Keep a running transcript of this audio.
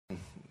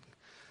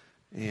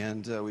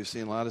And we've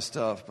seen a lot of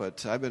stuff,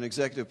 but I've been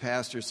executive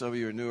pastor. Some of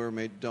you are newer,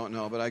 don't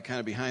know, but I kind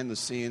of behind the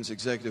scenes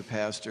executive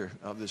pastor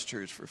of this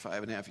church for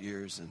 5.5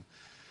 years, and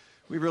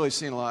we've really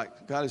seen a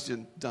lot. God has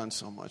done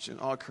so much, and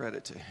all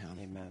credit to Him.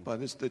 Amen.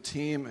 But the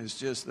team is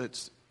just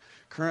that's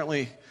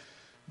currently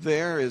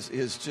there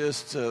is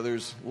just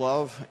there's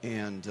love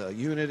and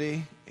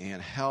unity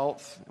and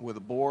health with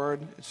the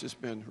board. It's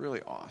just been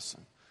really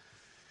awesome.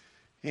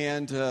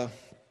 And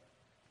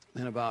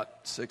then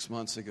about 6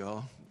 months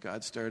ago,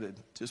 God started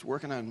just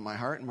working on my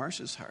heart and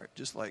Marcia's heart,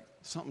 just like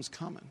something's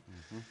coming.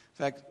 Mm-hmm. In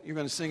fact, you're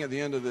going to sing at the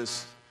end of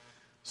this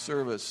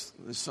service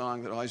this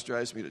song that always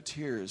drives me to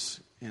tears,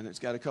 and it's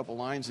got a couple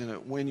lines in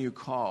it. When you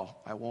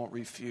call, I won't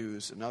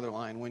refuse. Another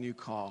line, when you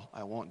call,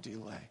 I won't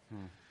delay.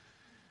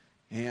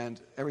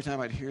 And every time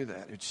I'd hear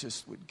that, it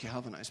just would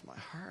galvanize my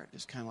heart.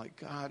 It's kind of like,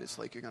 God, it's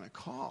like you're going to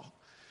call.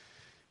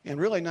 And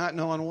really not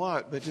knowing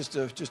what, but just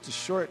a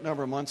short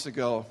number of months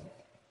ago,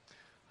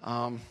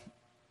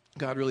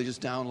 God really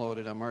just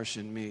downloaded on Marcia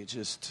and me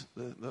just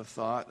the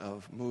thought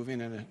of moving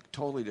in a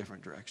totally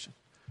different direction,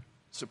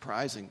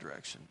 surprising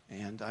direction.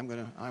 And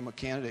I'm a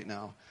candidate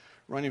now,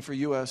 running for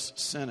U.S.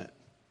 Senate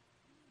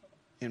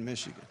in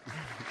Michigan.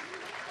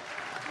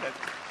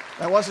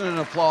 That wasn't an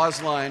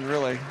applause line,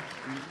 really,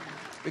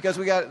 because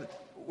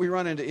we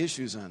run into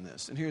issues on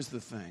this. And here's the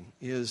thing: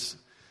 is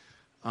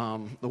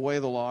the way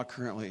the law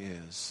currently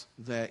is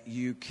that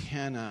you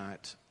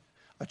cannot,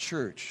 a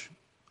church,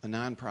 a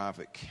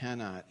nonprofit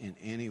cannot in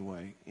any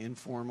way,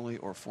 informally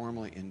or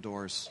formally,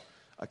 endorse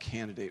a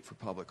candidate for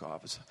public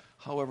office,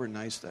 however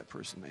nice that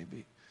person may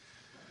be.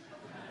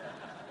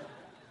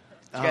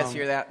 Did you guys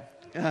hear that?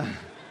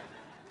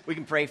 We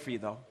can pray for you,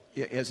 though.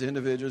 Yeah, as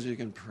individuals, you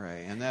can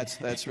pray, and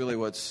that's really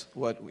what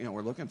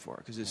we're looking for,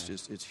 because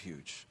it's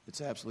huge. It's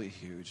absolutely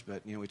huge.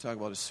 But we talk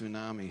about a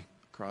tsunami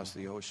across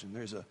the ocean.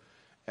 There's a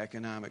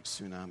economic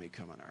tsunami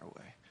coming our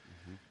way.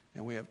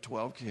 And we have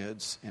 12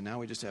 kids, and now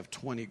we just have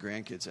 20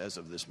 grandkids as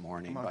of this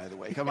morning, by the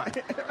way. Come on.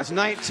 It was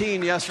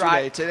 19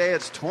 yesterday. Today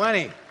it's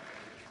 20.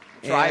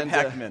 Tribe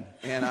Heckman.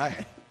 And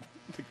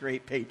the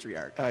great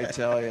patriarch. I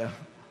tell you.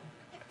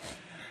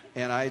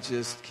 And I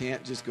just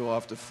can't just go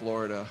off to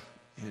Florida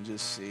and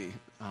just see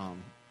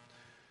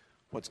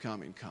what's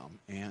coming come.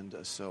 And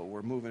so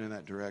we're moving in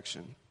that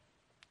direction.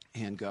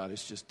 And God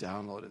has just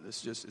downloaded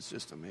this. It's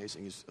just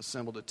amazing. He's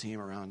assembled a team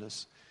around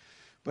us.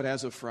 But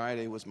as of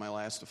Friday was my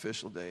last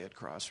official day at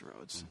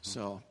Crossroads.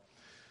 So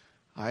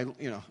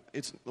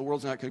the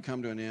world's not going to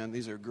come to an end.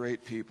 These are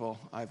great people.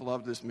 I've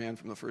loved this man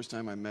from the first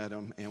time I met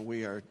him, and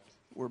we're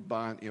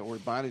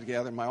bonded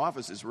together. My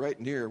office is right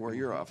near where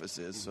your office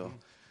is, so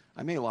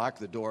I may lock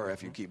the door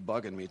if you keep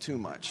bugging me too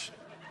much.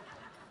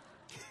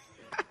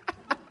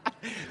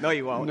 No,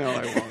 you won't. No,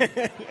 I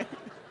won't.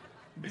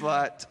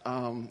 But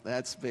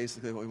that's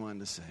basically what we wanted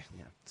to say.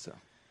 Yeah. So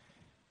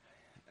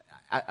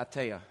I'll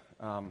tell you.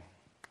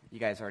 You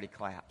guys already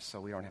clapped,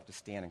 so we don't have to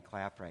stand and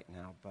clap right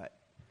now. But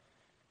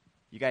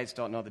you guys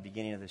don't know the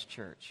beginning of this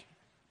church.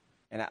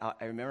 And I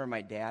remember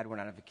my dad went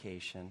on a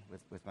vacation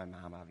with my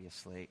mom,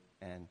 obviously,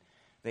 and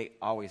they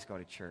always go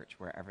to church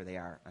wherever they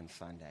are on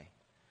Sunday.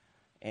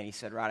 And he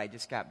said, Rod, I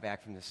just got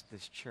back from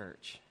this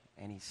church.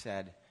 And he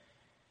said,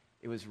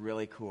 it was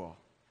really cool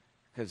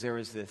because there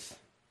was this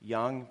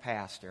young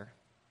pastor,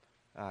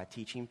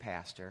 teaching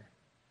pastor,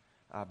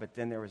 but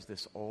then there was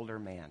this older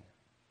man.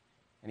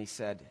 And he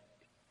said,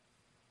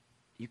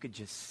 you could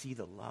just see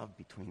the love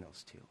between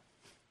those two.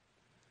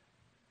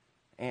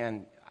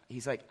 And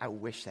he's like, I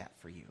wish that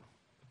for you.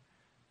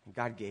 And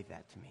God gave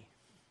that to me.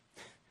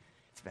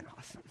 It's been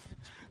awesome.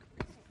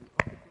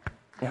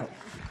 Yeah.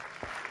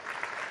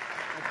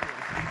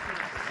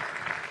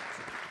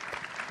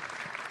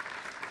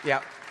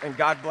 Yeah, and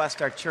God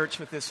blessed our church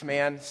with this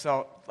man.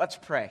 So let's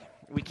pray.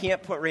 We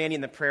can't put Randy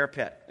in the prayer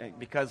pit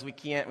because we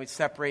can't. With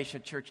separation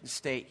of church and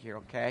state here,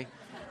 okay?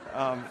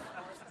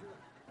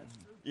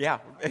 Yeah,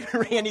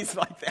 Randy's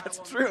like, that's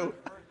true.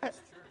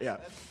 Yeah.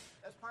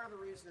 That's part of the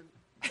reason.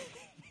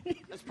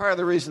 That's part of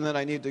the reason that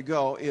I need to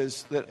go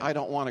is that I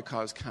don't want to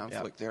cause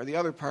conflict there. The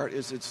other part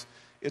is it's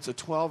a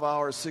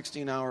 12-hour,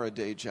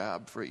 16-hour-a-day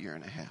job for a year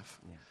and a half.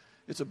 Yeah.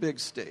 It's a big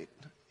state,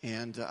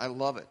 and I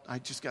love it. I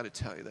just got to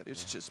tell you that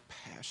it's just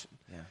passion.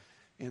 Yeah.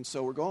 And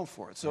so we're going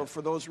for it. So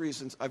for those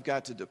reasons, I've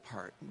got to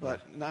depart,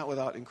 but not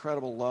without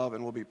incredible love,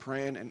 and we'll be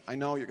praying, and I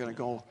know you're going to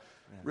go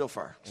real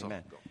far. So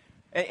Amen. Go.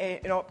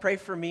 And, pray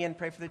for me and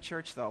pray for the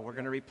church, though. We're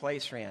going to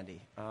replace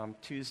Randy.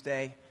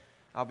 Tuesday,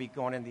 I'll be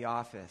going in the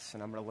office,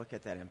 and I'm going to look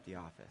at that empty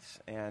office.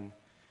 And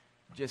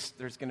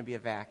there's going to be a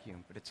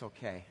vacuum, but it's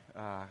okay.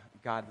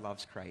 God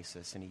loves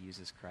crisis, and He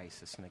uses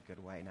crisis in a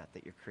good way. Not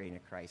that you're creating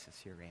a crisis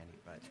here, Randy,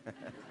 but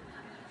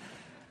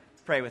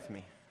pray with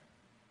me.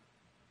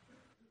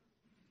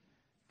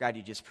 God,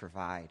 You just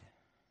provide.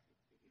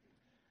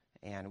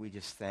 And we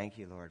just thank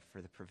You, Lord,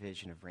 for the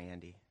provision of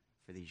Randy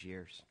for these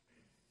years.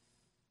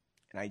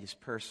 And I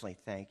just personally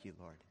thank You,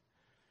 Lord,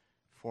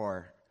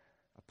 for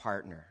a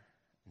partner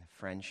and a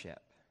friendship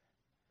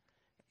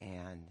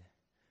and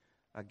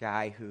a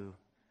guy who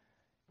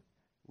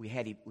we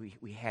had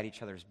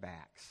each other's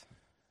backs.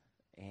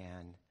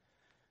 And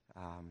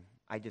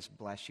I just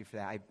bless you for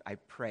that. I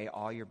pray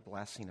all your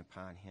blessing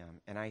upon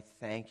him. And I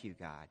thank you,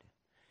 God,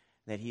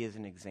 that he is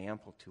an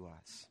example to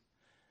us.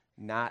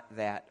 Not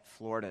that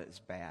Florida is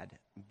bad,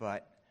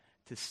 but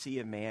to see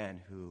a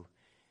man who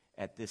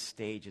at this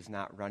stage is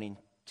not running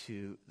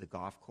to the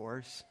golf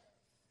course,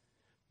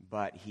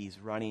 but he's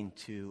running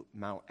to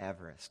Mount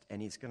Everest,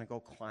 and he's going to go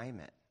climb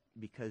it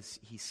because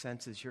he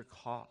senses your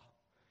call.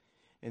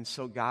 And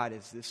so, God,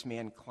 as this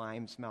man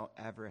climbs Mount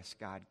Everest,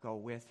 God, go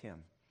with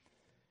him.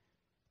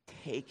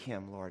 Take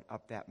him, Lord,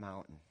 up that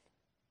mountain.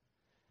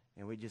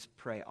 And we just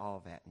pray all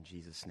of that in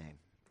Jesus' name.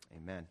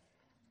 Amen.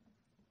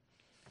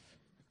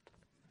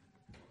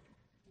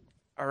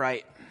 All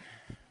right.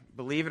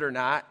 Believe it or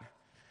not,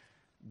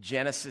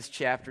 Genesis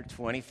chapter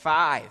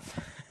 25.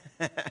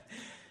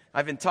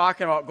 I've been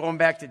talking about going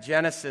back to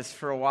Genesis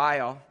for a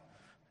while,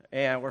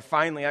 and we're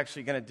finally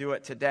actually going to do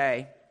it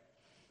today.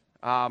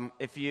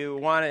 If you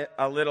want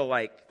a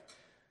little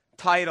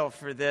title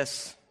for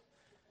this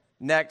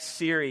next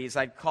series,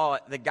 I'd call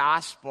it The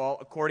Gospel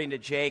According to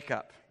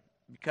Jacob,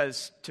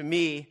 because to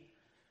me,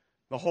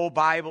 the whole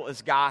Bible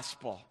is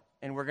gospel,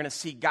 and we're going to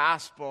see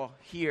gospel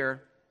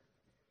here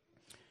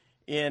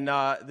in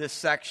this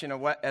section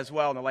as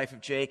well in the life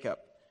of Jacob.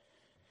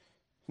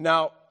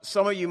 Now,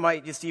 some of you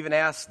might just even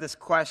ask this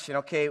question,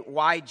 okay,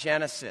 why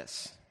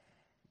Genesis?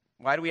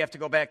 Why do we have to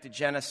go back to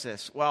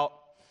Genesis? Well,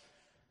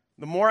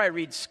 the more I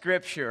read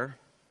Scripture,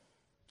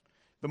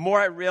 the more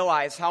I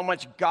realize how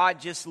much God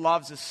just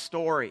loves a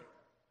story.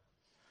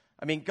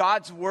 I mean,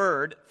 God's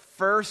Word,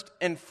 first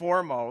and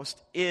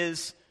foremost,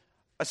 is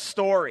a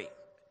story.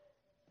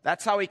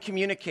 That's how He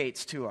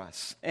communicates to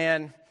us.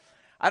 And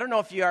I don't know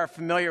if you are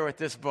familiar with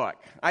this book.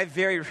 I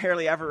very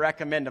rarely ever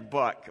recommend a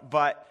book,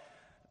 but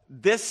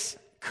this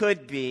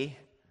could be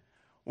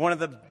one of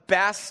the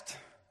best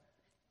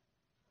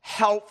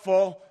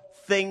helpful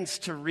things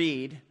to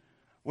read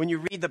when you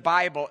read the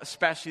Bible,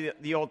 especially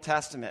the Old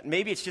Testament.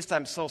 Maybe it's just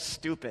I'm so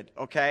stupid,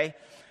 okay?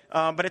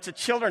 But it's a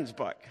children's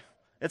book.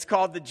 It's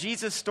called the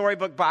Jesus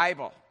Storybook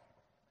Bible.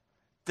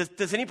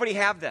 Does anybody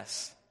have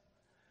this?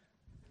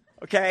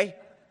 Okay?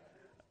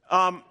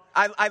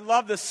 I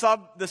love the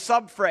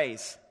sub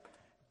phrase.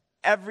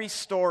 Every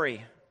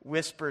story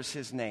whispers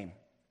his name.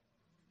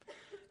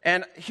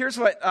 And here's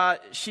what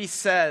she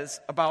says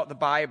about the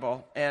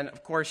Bible. And,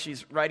 of course,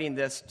 she's writing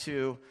this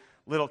to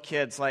little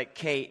kids like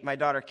Kate. My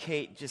daughter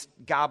Kate just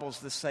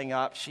gobbles this thing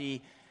up.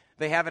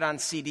 They have it on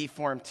CD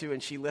form, too,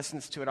 and she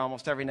listens to it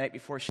almost every night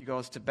before she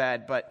goes to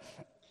bed. But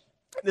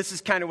this is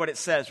kind of what it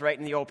says right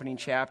in the opening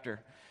chapter.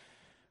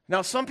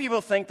 Now, some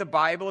people think the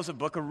Bible is a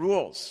book of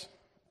rules,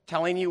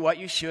 telling you what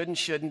you should and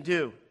shouldn't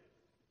do.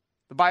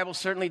 The Bible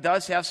certainly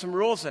does have some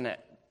rules in it.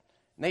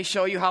 And they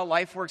show you how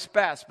life works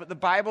best. But the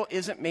Bible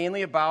isn't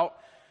mainly about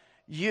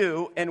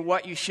you and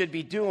what you should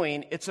be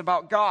doing. It's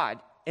about God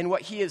and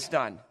what He has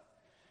done.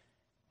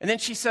 And then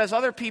she says,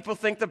 other people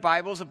think the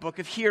Bible is a book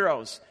of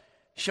heroes,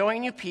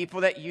 showing you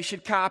people that you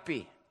should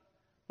copy.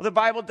 Well, the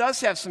Bible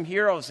does have some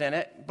heroes in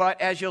it, but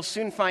as you'll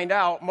soon find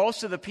out,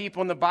 most of the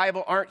people in the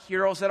Bible aren't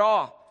heroes at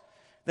all.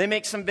 They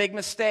make some big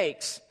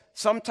mistakes,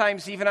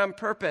 sometimes even on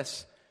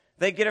purpose.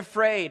 They get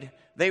afraid.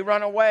 They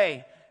run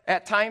away.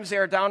 At times they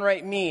are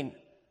downright mean.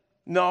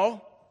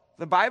 No,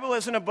 the Bible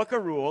isn't a book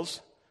of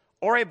rules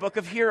or a book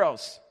of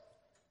heroes.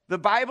 The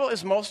Bible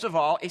is most of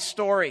all a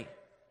story.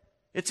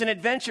 It's an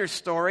adventure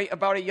story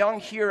about a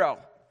young hero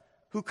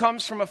who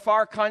comes from a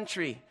far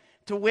country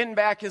to win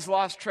back his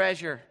lost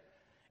treasure.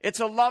 It's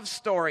a love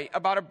story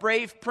about a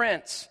brave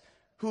prince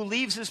who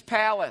leaves his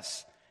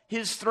palace,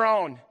 his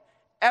throne,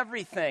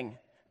 everything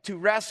to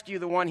rescue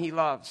the one he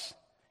loves.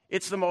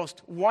 It's the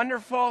most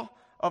wonderful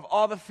of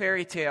all the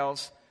fairy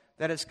tales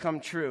that has come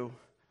true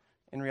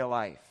in real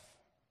life.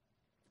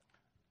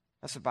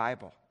 That's the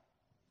Bible.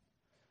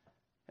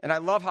 And I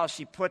love how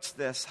she puts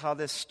this, how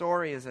this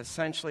story is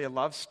essentially a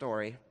love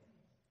story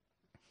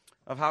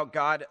of how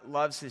God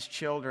loves His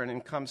children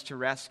and comes to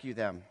rescue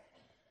them.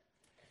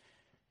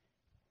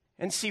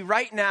 And see,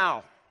 right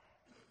now,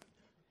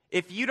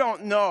 if you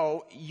don't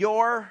know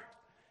your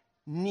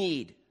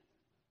need,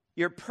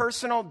 your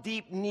personal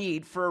deep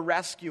need for a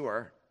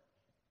rescuer,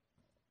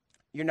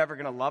 you're never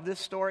going to love this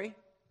story.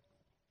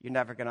 You're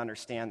never going to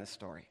understand this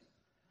story.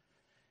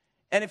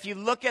 And if you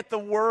look at the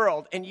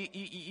world and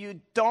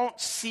you don't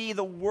see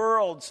the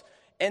world's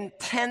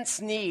intense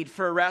need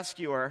for a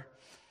rescuer,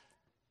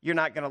 you're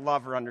not going to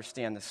love or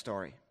understand this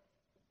story.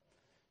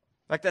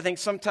 In fact, I think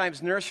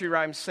sometimes nursery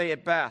rhymes say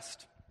it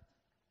best.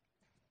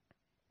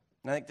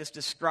 And I think this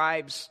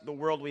describes the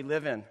world we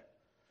live in.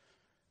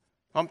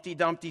 Humpty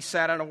Dumpty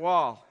sat on a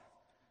wall.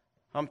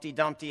 Humpty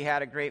Dumpty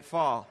had a great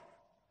fall.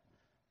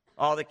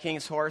 All the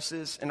king's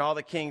horses and all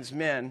the king's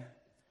men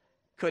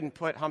couldn't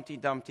put Humpty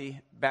Dumpty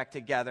back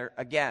together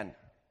again. And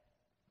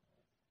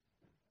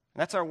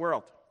that's our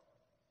world.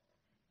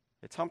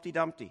 It's Humpty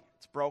Dumpty.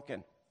 It's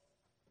broken.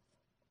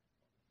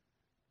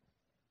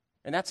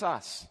 And that's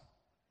us.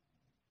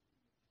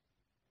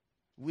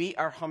 We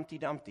are Humpty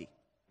Dumpty.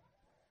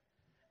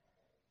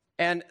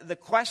 And the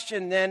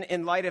question then,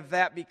 in light of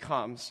that,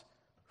 becomes,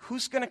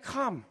 who's going to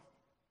come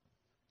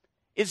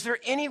Is there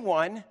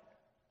anyone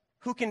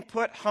who can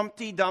put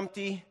Humpty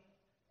Dumpty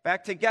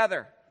back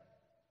together?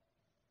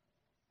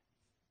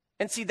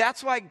 And see,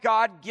 that's why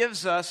God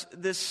gives us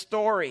this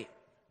story.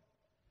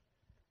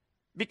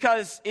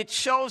 Because it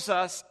shows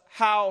us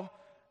how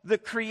the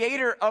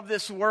creator of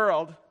this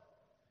world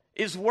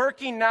is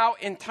working now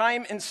in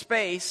time and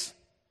space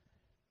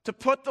to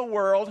put the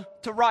world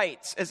to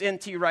rights, as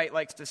N.T. Wright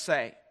likes to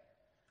say.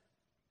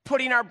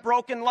 Putting our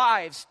broken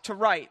lives to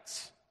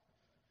rights.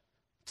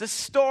 It's a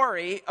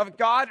story of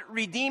God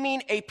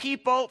redeeming a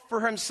people for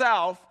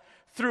himself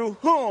through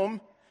whom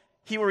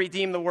he will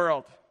redeem the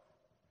world.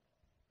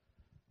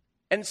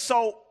 And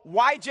so,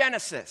 why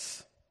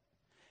Genesis?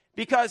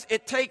 Because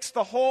it takes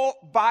the whole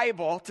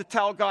Bible to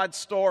tell God's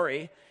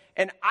story,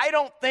 and I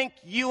don't think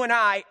you and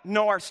I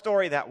know our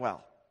story that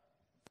well.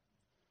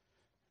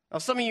 Now,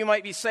 some of you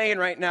might be saying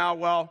right now,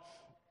 well,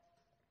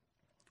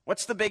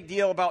 what's the big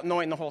deal about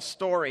knowing the whole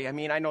story? I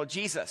mean, I know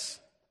Jesus.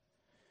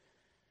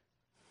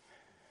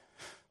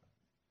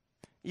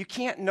 You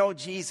can't know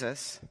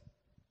Jesus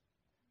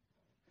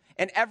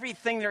and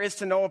everything there is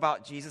to know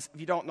about Jesus if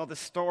you don't know the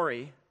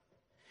story.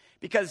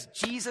 Because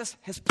Jesus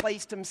has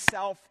placed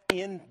himself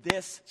in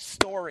this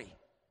story.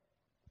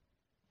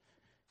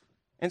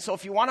 And so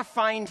if you want to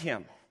find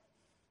him,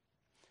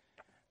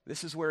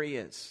 this is where he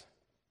is.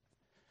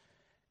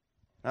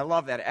 And I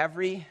love that.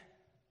 Every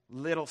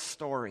little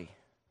story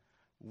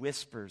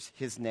whispers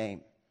his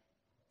name.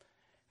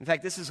 In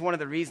fact, this is one of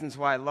the reasons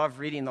why I love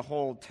reading the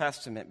whole Old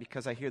Testament,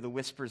 because I hear the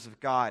whispers of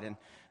God. And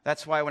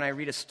that's why when I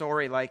read a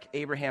story like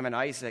Abraham and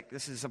Isaac,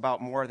 this is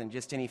about more than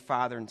just any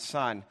father and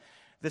son.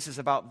 This is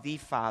about the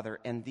Father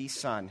and the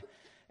Son.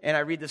 And I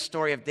read the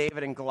story of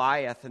David and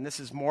Goliath, and this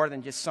is more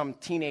than just some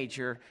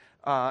teenager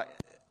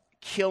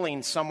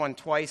killing someone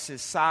twice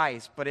his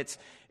size, but it's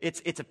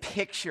a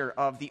picture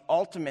of the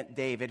ultimate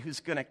David who's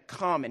going to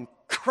come and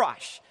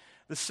crush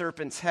the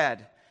serpent's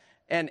head.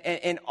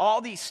 And all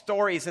these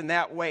stories in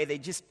that way, they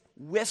just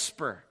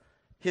whisper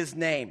his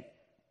name.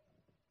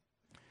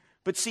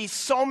 But see,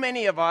 so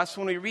many of us,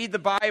 when we read the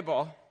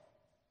Bible,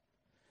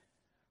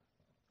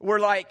 we're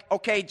like,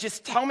 okay,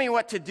 just tell me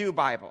what to do,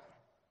 Bible.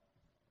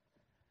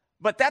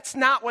 But that's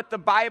not what the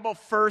Bible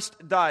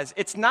first does.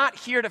 It's not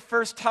here to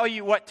first tell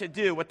you what to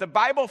do. What the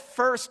Bible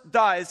first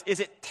does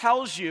is it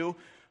tells you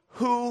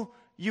who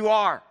you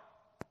are.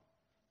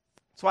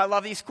 So I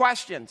love these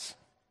questions.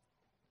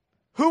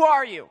 Who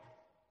are you?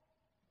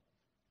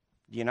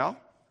 Do you know?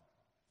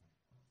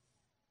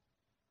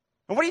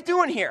 And what are you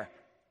doing here?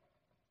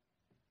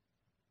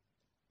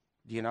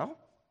 Do you know?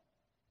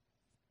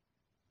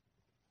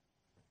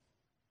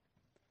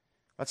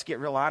 Let's get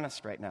real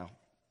honest right now.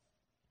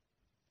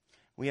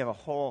 We have a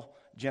whole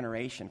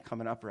generation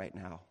coming up right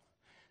now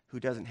who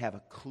doesn't have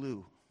a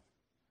clue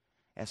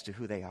as to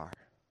who they are.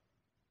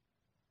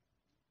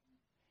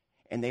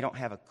 And they don't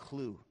have a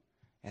clue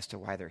as to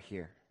why they're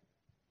here.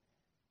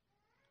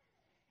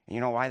 And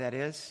you know why that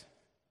is?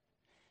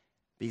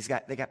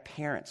 They got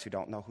parents who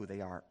don't know who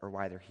they are or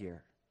why they're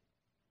here.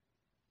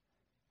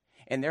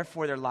 And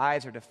therefore their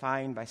lives are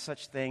defined by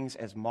such things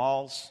as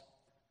malls,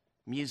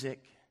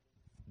 music,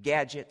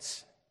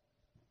 gadgets.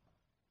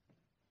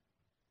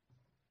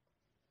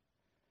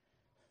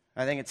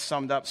 I think it's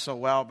summed up so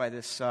well by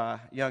this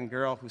young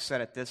girl who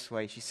said it this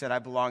way. She said, I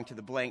belong to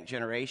the blank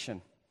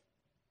generation.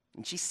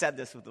 And she said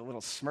this with a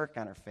little smirk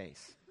on her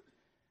face.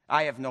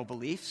 I have no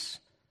beliefs.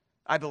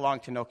 I belong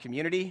to no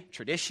community,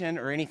 tradition,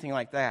 or anything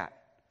like that.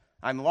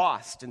 I'm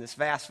lost in this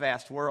vast,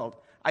 vast world.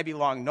 I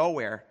belong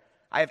nowhere.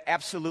 I have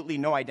absolutely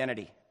no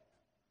identity.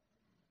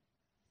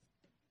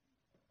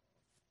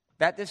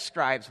 That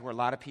describes where a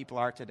lot of people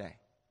are today.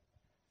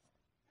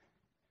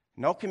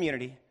 No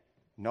community,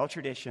 no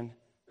tradition,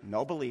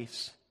 no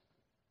beliefs,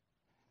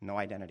 no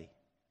identity.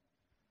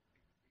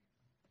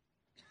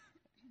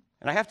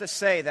 And I have to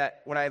say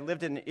that when I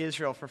lived in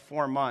Israel for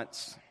 4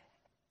 months,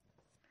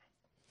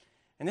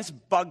 and this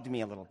bugged me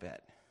a little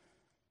bit,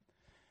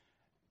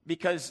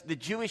 because the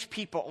Jewish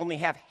people only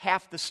have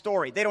half the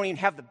story. They don't even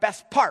have the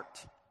best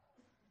part.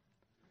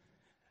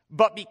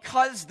 But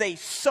because they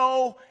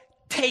so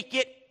take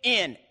it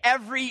in,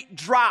 every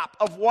drop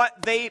of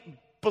what they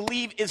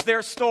believe is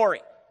their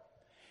story,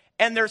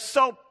 and they're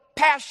so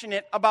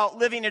passionate about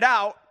living it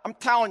out, I'm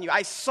telling you,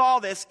 I saw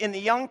this in the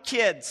young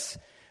kids.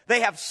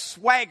 They have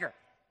swagger.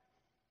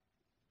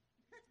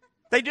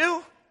 They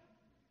do.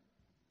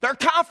 They're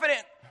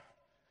confident.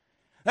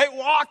 They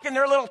walk and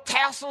their little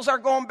tassels are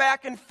going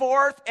back and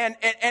forth, and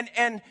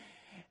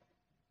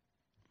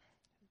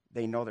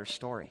they know their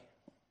story.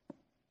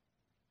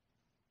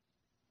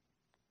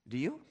 Do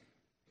you?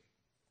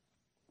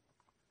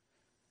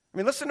 I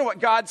mean, listen to what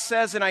God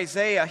says in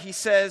Isaiah. He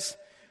says,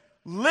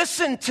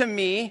 listen to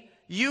me,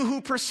 you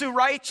who pursue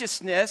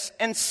righteousness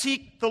and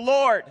seek the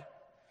Lord.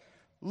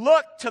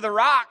 Look to the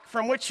rock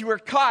from which you were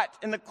cut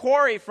and the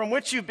quarry from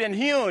which you've been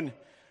hewn.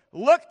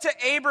 Look to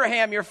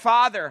Abraham, your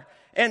father,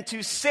 and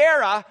to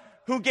Sarah,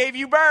 who gave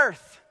you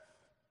birth.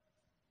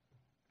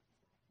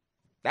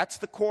 That's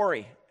the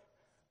quarry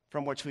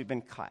from which we've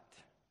been cut.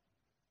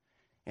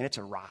 And it's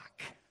a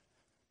rock.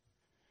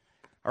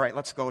 All right,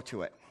 let's go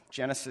to it.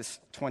 Genesis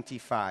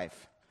 25.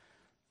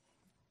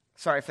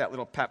 Sorry for that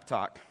little pep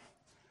talk.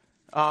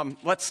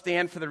 Let's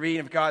stand for the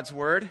reading of God's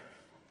Word.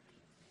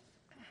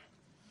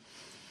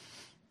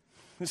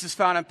 This is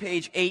found on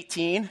page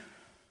 18.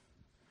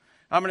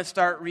 I'm going to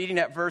start reading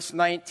at verse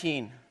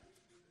 19.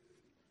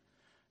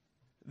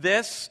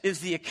 This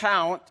is the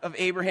account of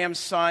Abraham's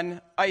son,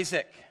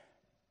 Isaac.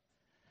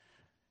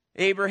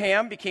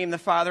 Abraham became the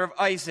father of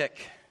Isaac.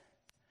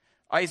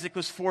 Isaac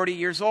was 40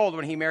 years old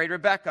when he married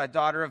Rebekah,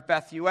 daughter of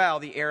Bethuel,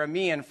 the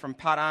Aramean from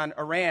Padan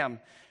Aram,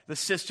 the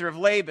sister of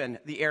Laban,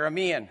 the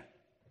Aramean.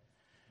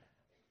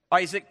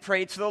 Isaac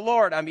prayed to the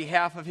Lord on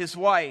behalf of his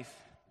wife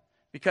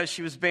because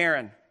she was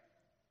barren.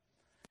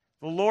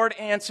 The Lord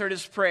answered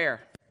his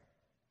prayer,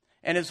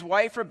 and his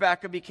wife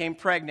Rebekah became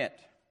pregnant.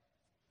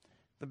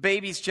 The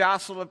babies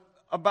jostled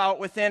about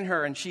within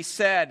her, and she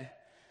said,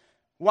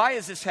 "Why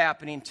is this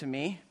happening to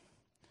me?"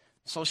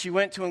 So she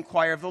went to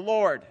inquire of the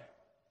Lord.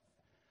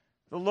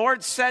 The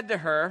Lord said to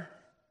her,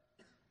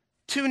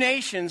 "Two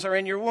nations are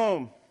in your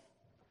womb.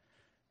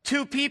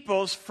 Two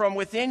peoples from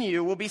within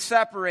you will be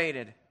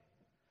separated.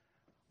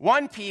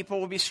 One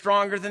people will be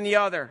stronger than the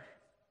other.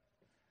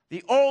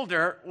 The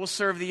older will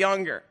serve the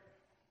younger."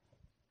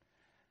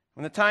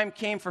 When the time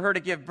came for her to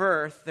give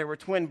birth, there were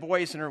twin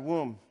boys in her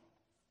womb.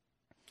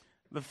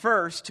 The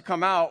first to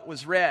come out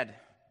was red,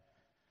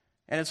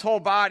 and his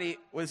whole body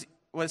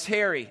was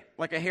hairy,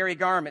 like a hairy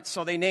garment,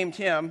 so they named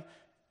him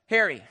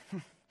Hairy.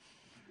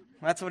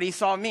 That's what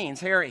Esau means,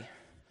 hairy.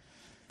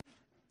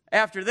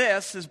 After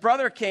this, his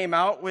brother came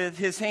out with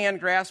his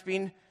hand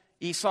grasping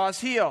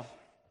Esau's heel,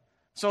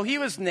 so he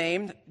was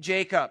named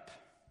Jacob.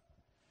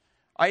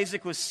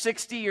 Isaac was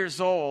 60 years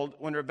old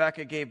when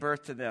Rebekah gave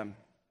birth to them.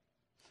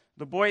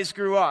 The boys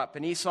grew up,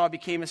 and Esau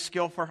became a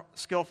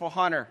skillful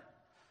hunter,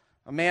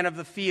 a man of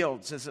the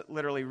fields, as it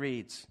literally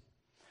reads,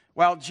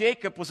 while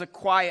Jacob was a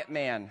quiet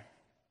man,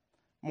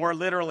 more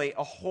literally,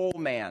 a whole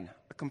man,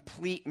 a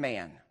complete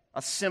man,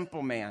 a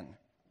simple man,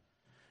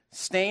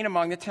 staying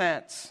among the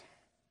tents.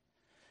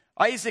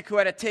 Isaac, who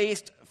had a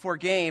taste for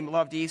game,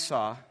 loved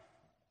Esau,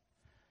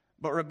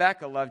 but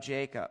Rebekah loved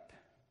Jacob.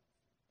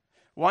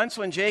 Once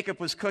when Jacob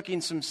was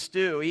cooking some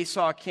stew,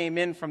 Esau came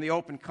in from the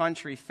open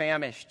country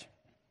famished.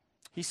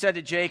 He said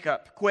to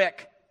Jacob,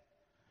 "Quick,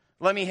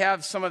 let me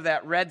have some of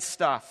that red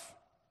stuff."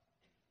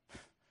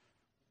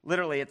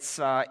 Literally, it's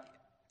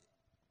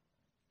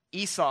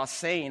Esau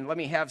saying, "Let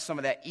me have some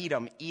of that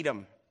Edom,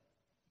 Edom."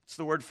 It's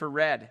the word for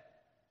red.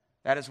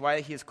 That is why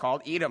he is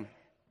called Edom.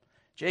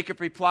 Jacob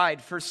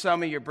replied, "First sell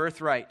me your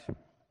birthright."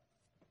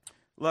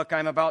 "Look,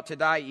 I'm about to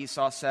die,"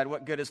 Esau said.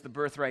 "What good is the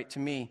birthright to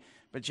me?"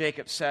 But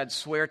Jacob said,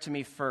 "Swear to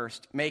me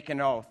first. Make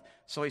an oath."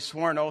 So he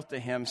swore an oath to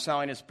him,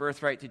 selling his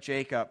birthright to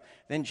Jacob.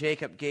 Then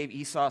Jacob gave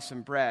Esau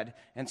some bread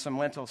and some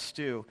lentil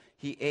stew.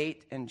 He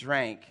ate and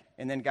drank,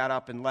 and then got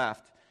up and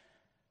left.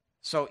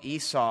 So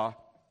Esau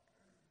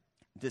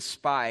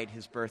despised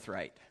his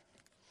birthright.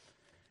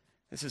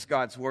 This is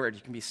God's word.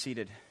 You can be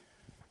seated.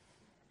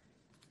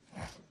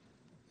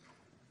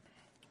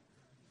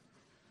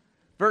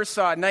 Verse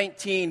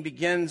 19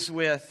 begins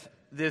with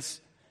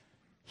this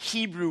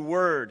Hebrew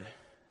word,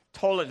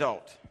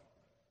 toledot.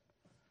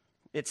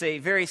 It's a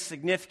very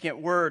significant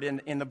word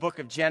in the book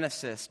of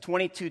Genesis.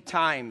 22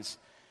 times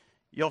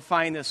you'll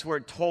find this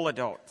word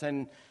toledot.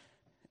 And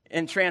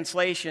in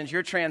translations,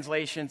 your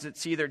translations,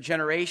 it's either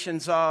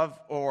generations of,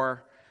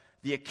 or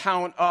the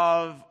account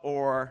of,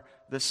 or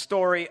the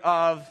story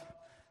of.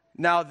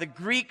 Now, the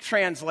Greek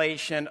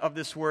translation of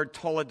this word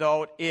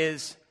toledot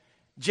is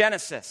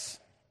Genesis.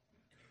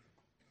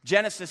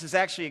 Genesis is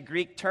actually a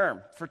Greek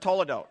term for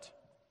toledot.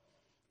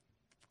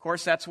 Of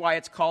course, that's why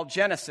it's called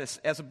Genesis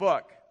as a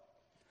book.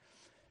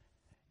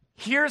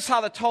 Here's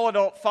how the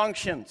toledot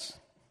functions.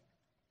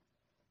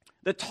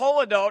 The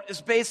toledot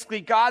is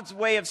basically God's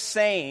way of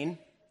saying,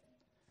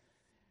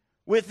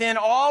 within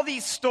all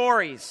these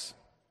stories,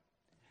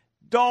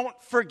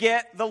 don't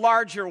forget the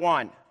larger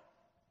one.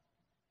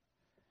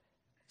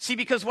 See,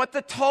 because what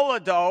the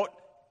toledot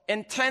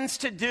intends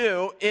to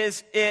do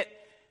is it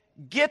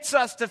gets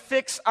us to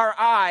fix our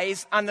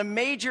eyes on the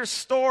major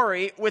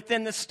story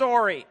within the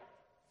story.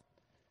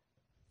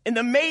 And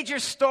the major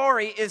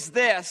story is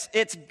this: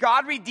 it's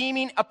God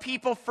redeeming a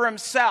people for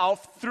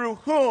himself through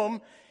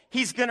whom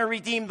he's going to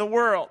redeem the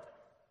world.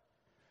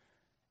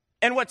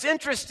 And what's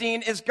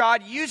interesting is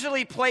God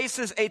usually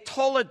places a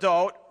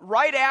toledot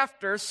right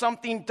after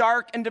something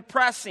dark and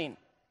depressing.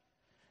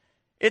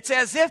 It's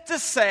as if to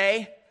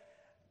say,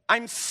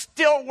 I'm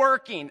still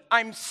working.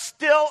 I'm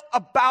still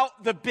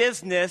about the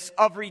business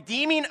of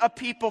redeeming a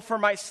people for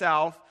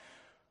myself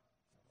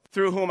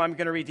through whom I'm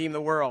going to redeem the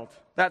world.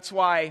 That's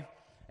why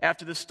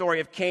after the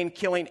story of Cain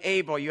killing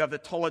Abel, you have the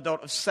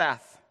toledot of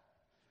Seth.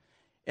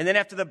 And then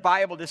after the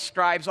Bible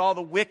describes all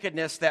the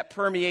wickedness that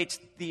permeates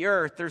the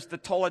earth, there's the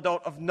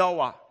toledot of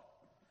Noah.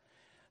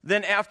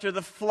 Then after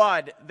the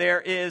flood,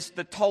 there is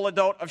the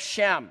toledot of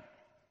Shem.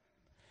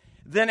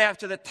 Then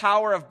after the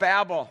Tower of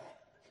Babel,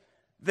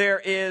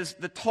 there is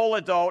the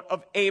toledot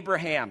of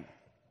Abraham.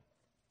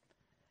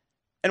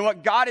 And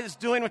what God is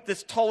doing with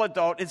this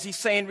toledot is he's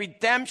saying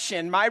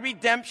redemption, my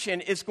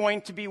redemption is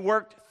going to be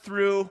worked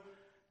through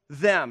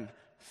them,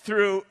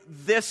 through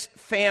this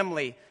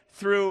family,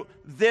 through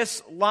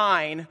this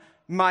line.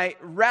 My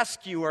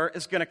rescuer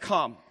is going to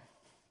come.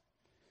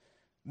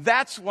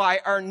 That's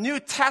why our New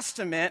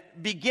Testament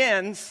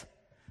begins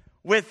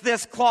with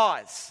this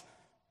clause,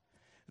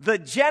 the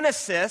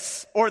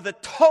genesis or the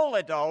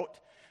toledot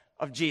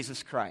of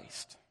Jesus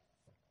Christ.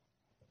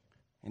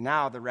 And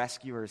now the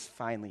rescuer is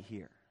finally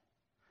here.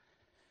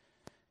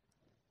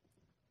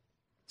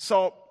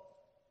 So,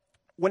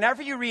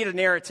 whenever you read a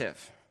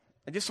narrative,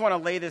 I just want to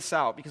lay this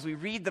out because we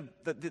read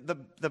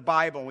the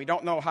Bible and we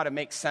don't know how to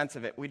make sense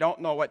of it. We don't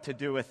know what to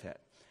do with it.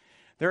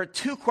 There are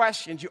two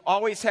questions you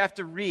always have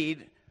to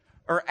read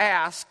or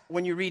ask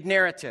when you read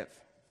narrative.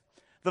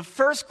 The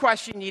first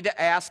question you need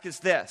to ask is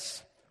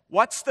this: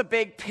 what's the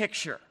big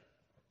picture?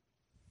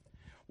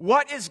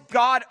 What is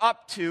God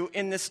up to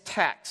in this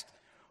text?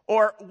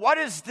 Or what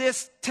does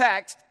this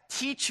text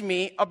teach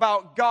me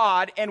about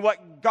God and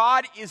what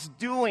God is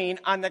doing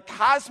on the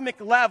cosmic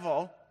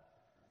level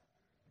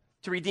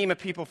to redeem a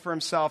people for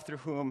himself through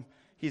whom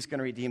he's going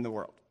to redeem the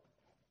world?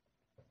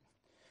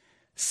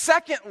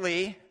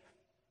 Secondly,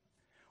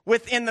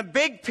 within the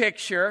big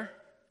picture,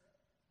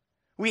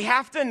 we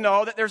have to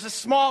know that there's a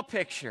small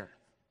picture.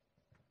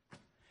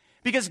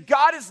 Because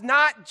God is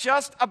not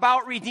just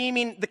about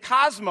redeeming the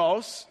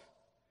cosmos,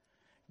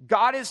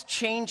 God is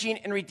changing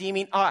and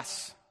redeeming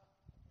us.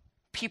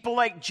 People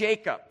like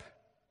Jacob.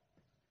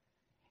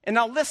 And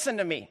now listen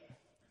to me.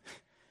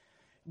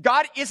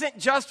 God isn't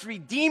just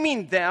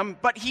redeeming them,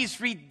 but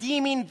he's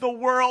redeeming the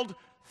world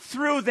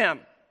through them.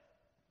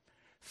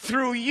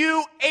 Through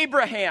you,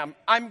 Abraham,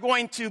 I'm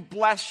going to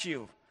bless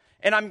you,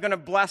 and I'm going to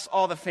bless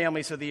all the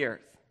families of the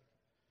earth.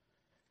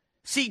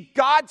 See,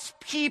 God's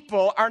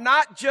people are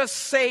not just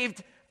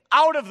saved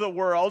out of the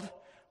world,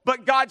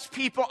 but God's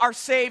people are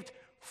saved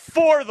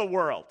for the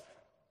world.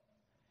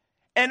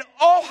 And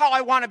oh, how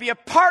I want to be a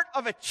part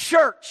of a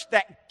church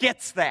that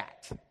gets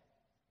that.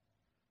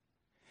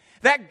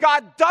 That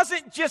God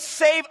doesn't just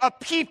save a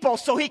people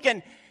so he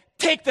can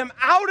take them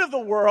out of the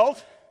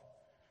world,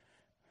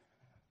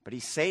 but he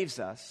saves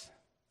us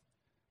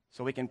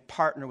so we can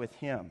partner with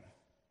him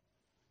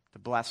to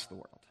bless the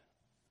world.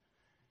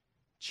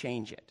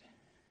 Change it.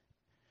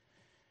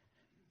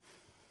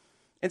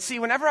 And see,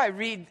 whenever I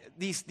read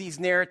these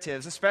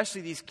narratives,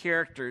 especially these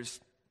characters,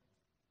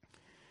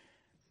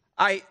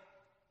 I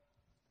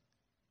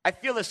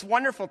feel this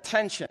wonderful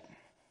tension.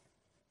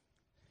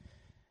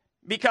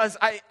 Because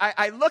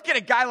I look at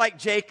a guy like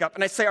Jacob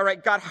and I say, all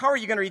right, God, how are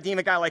you going to redeem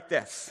a guy like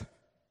this?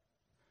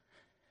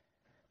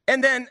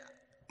 And then,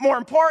 more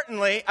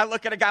importantly, I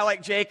look at a guy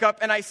like Jacob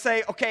and I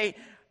say, okay,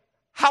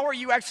 how are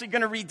you actually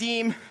going to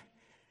redeem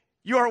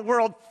your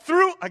world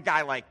through a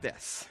guy like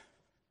this?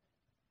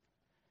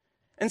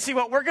 And see,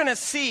 what we're going to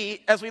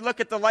see as we look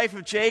at the life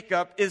of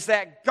Jacob is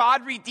that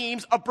God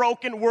redeems a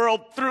broken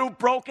world through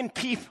broken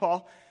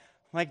people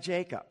like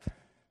Jacob.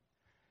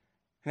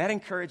 And that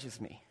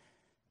encourages me.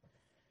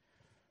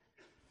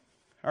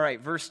 All right,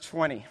 verse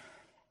 20.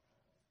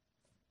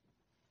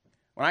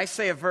 When I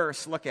say a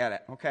verse, look at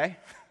it, okay?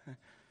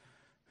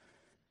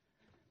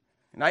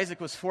 And Isaac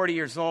was 40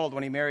 years old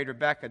when he married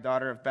Rebekah,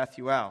 daughter of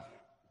Bethuel.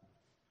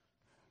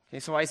 Okay,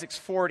 so Isaac's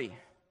 40. In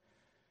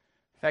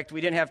fact, we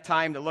didn't have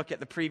time to look at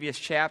the previous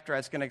chapter. I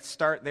was going to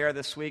start there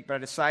this week, but I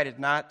decided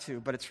not to.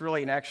 But it's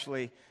really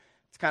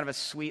it's kind of a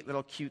sweet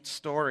little cute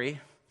story.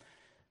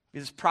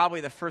 It's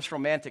probably the first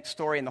romantic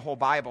story in the whole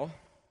Bible.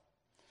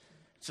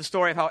 It's the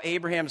story of how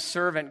Abraham's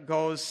servant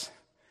goes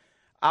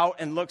out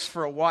and looks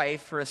for a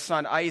wife for his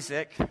son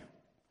Isaac.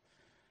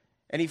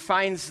 And he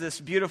finds this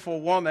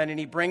beautiful woman and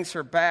he brings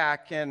her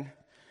back. And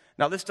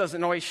now this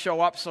doesn't always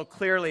show up so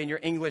clearly in your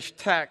English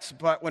text,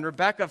 but when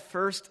Rebekah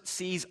first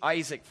sees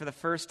Isaac for the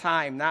first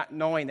time, not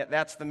knowing that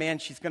that's the man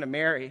she's going to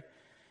marry,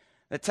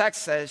 the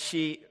text says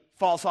she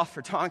falls off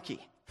her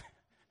donkey.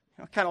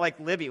 Kind of like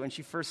Libby when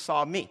she first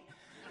saw me.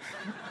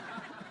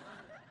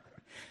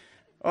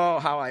 Oh,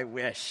 how I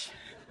wish.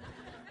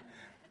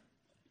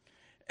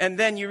 And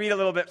then you read a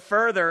little bit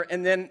further,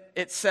 and then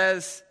it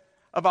says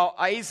about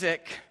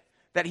Isaac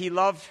that he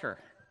loved her.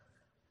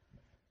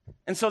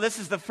 And so this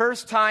is the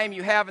first time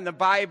you have in the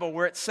Bible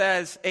where it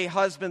says a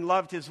husband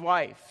loved his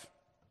wife.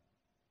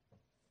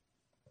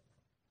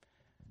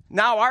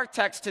 Now our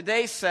text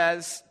today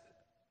says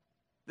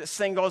this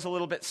thing goes a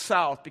little bit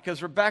south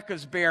because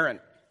Rebekah's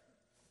barren.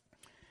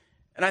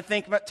 And I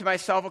think to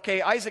myself,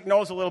 okay, Isaac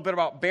knows a little bit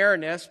about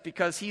barrenness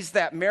because he's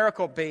that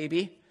miracle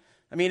baby.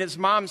 I mean, his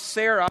mom,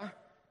 Sarah,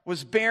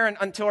 was barren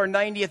until her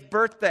 90th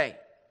birthday.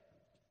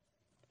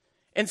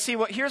 And see,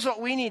 here's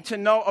what we need to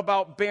know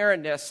about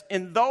barrenness.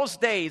 In those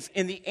days,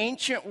 in the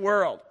ancient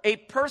world, a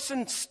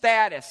person's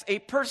status, a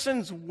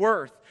person's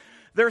worth,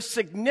 their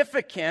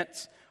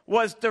significance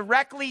was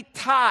directly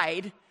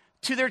tied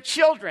to their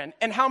children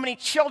and how many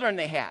children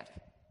they had.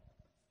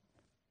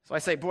 So I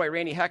say, boy,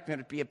 Randy Heckman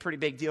would be a pretty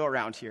big deal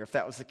around here if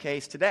that was the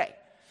case today.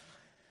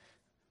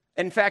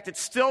 In fact,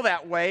 it's still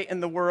that way in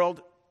the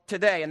world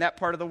today, in that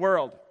part of the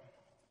world.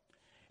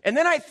 And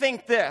then I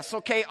think this,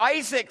 okay,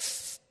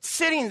 Isaac's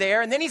sitting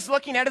there, and then he's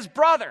looking at his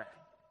brother.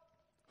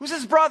 Who's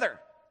his brother?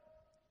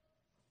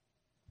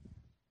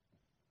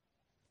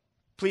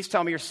 Please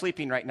tell me you're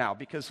sleeping right now,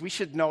 because we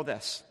should know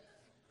this.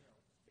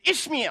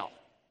 Ishmael.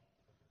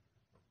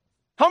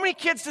 How many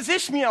kids does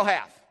Ishmael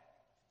have?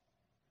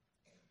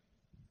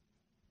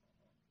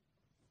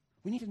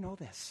 We need to know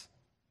this.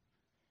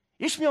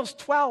 Ishmael's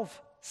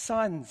 12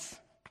 sons.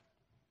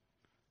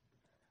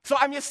 So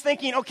I'm just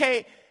thinking,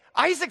 okay,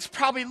 Isaac's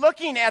probably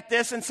looking at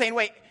this and saying,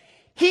 wait,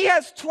 he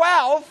has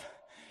 12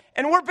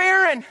 and we're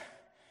barren.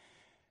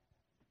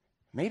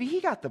 Maybe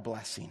he got the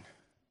blessing.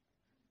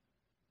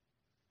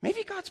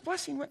 Maybe God's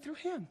blessing went through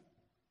him.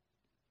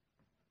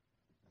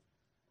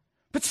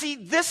 But see,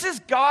 this is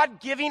God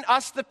giving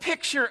us the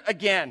picture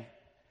again.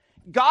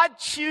 God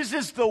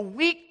chooses the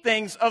weak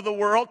things of the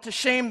world to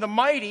shame the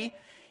mighty.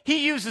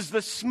 He uses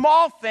the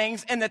small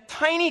things and the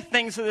tiny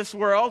things of this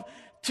world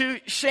to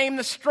shame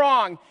the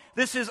strong.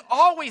 This is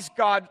always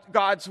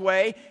God's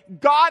way.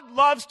 God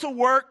loves to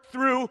work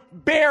through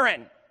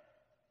barren.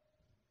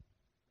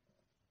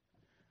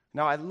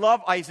 Now, I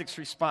love Isaac's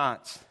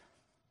response.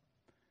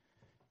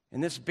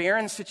 In this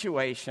barren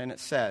situation, it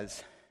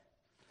says,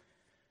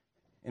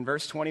 in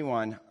verse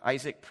 21,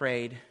 Isaac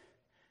prayed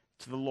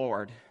to the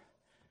Lord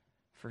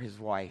for his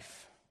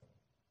wife.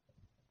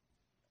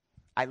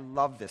 I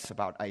love this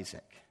about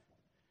Isaac.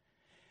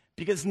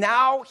 Because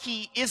now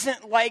he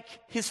isn't like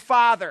his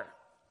father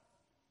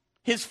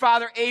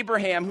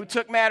Abraham, who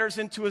took matters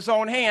into his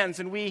own hands,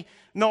 and we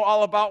know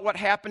all about what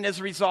happened as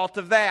a result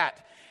of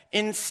that.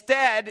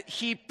 Instead,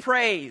 he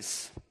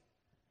prays.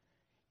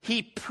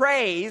 He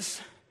prays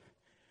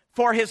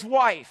for his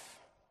wife.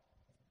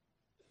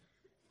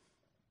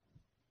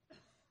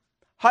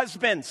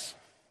 Husbands,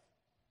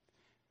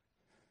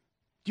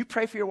 do you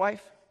pray for your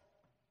wife?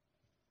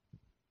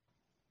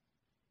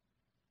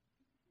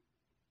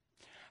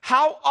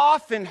 How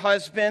often,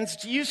 husbands,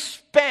 do you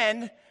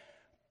spend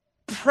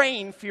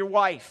praying for your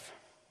wife?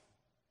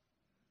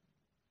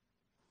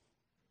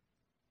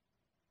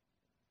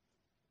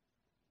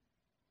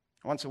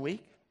 Once a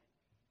week?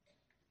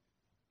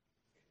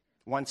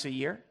 Once a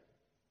year?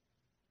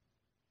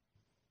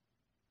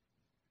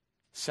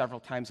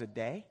 Several times a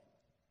day?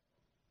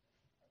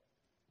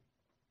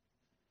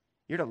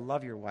 You're to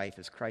love your wife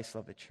as Christ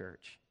loved the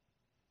church.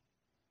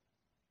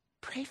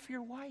 Pray for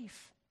your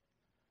wife.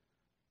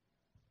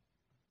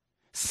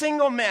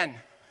 Single men,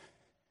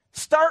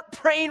 start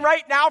praying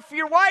right now for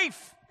your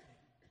wife.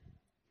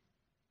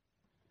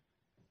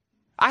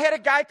 I had a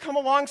guy come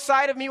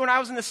alongside of me when I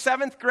was in the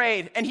 7th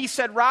grade, and he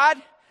said, Rod,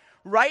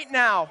 right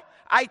now,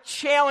 I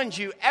challenge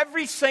you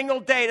every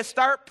single day to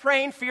start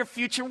praying for your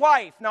future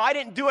wife. Now, I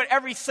didn't do it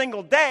every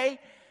single day,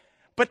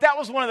 but that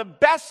was one of the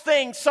best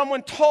things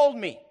someone told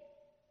me.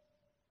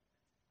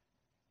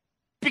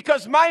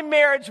 Because my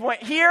marriage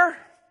went here,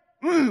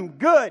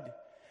 good,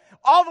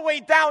 all the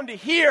way down to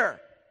here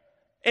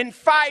in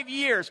 5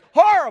 years,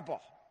 horrible.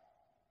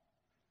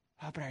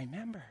 Oh, but I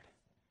remembered,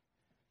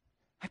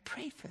 I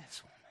prayed for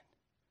this woman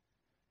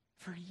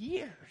for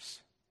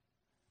years.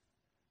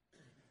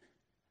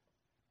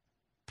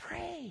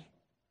 Pray.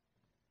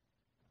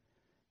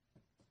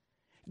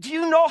 Do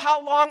you know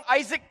how long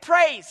Isaac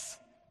prays?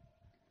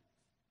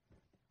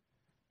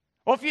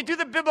 Well, if you do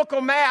the biblical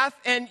math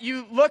and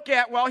you look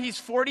at, well, he's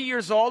 40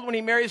 years old when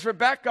he marries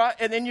Rebekah,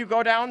 and then you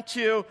go down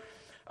to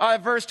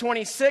verse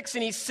 26,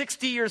 and he's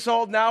 60 years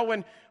old now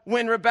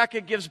when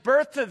Rebekah gives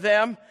birth to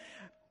them.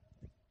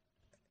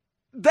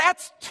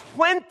 That's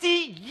 20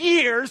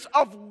 years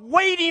of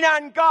waiting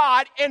on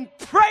God and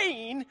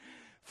praying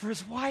for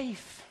his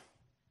wife.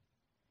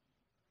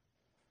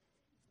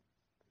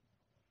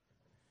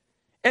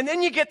 And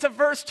then you get to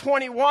verse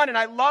 21, and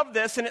I love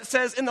this, and it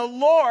says, and the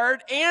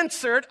Lord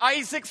answered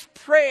Isaac's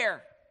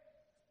prayer.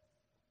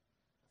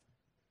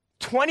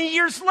 20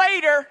 years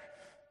later,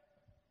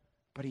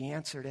 but he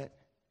answered it.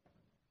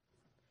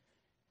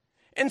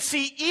 And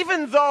see,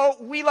 even though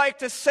we like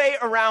to say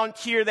around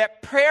here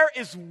that prayer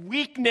is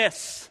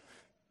weakness,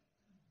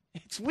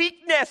 it's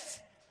weakness.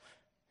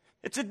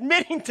 It's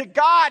admitting to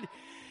God,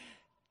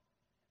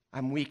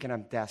 I'm weak and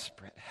I'm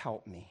desperate.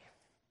 Help me.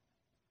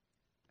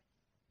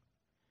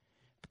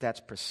 But that's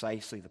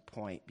precisely the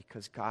point,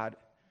 because God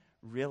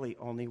really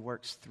only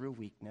works through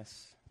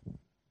weakness.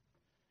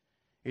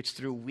 It's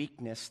through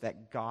weakness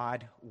that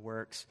God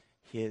works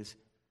his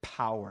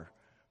power.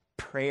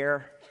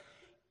 Prayer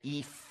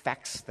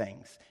affects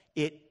things.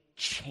 It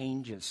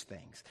changes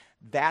things.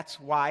 That's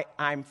why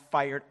I'm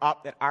fired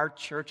up that our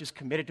church is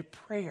committed to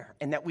prayer,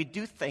 and that we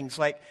do things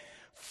like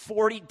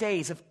 40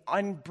 days of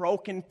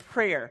unbroken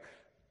prayer.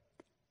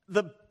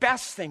 The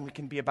best thing we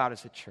can be about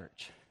as a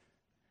church,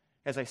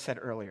 as I said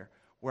earlier,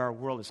 where our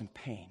world is in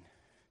pain,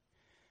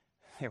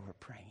 there we're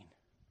praying.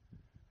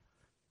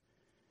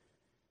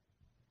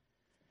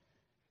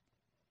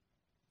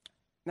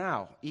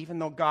 Now, even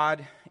though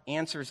God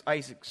answers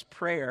Isaac's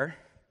prayer,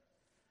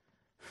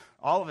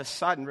 all of a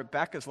sudden,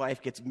 Rebekah's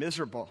life gets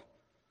miserable.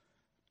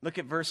 Look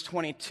at verse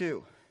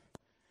 22.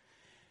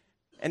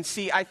 And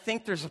see, I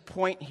think there's a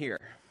point here.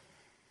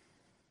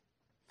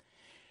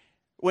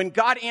 when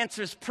God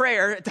answers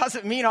prayer, it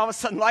doesn't mean all of a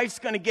sudden life's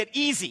going to get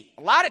easy.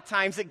 A lot of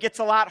times it gets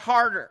a lot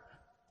harder.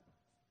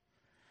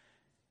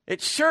 It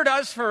sure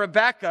does for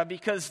Rebekah,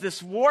 because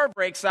this war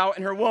breaks out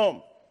in her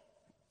womb.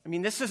 I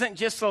mean, this isn't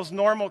just those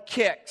normal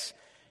kicks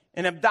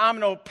and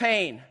abdominal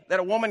pain that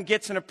a woman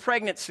gets in a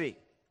pregnancy.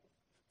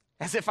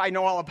 As if I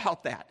know all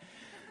about that.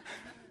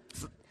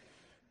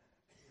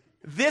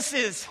 This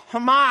is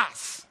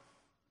Hamas.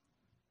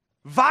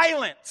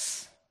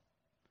 Violence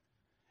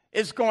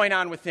is going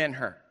on within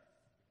her.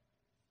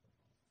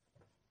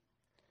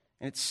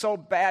 And it's so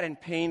bad and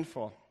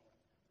painful.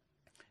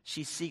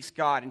 She seeks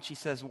God and she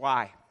says,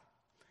 why?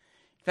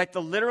 In fact,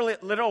 the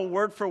literal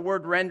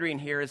word-for-word rendering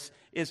here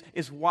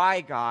is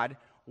why, God?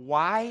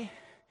 Why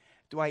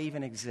do I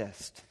even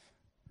exist?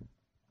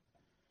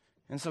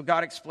 And so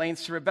God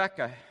explains to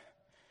Rebekah.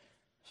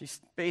 She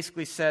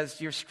basically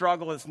says, your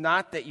struggle is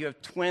not that you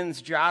have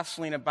twins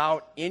jostling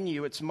about in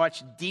you. It's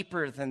much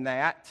deeper than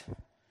that.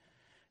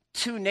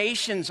 2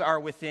 nations are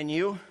within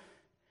you.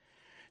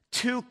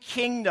 2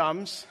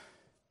 kingdoms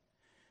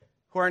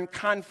who are in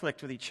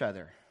conflict with each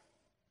other.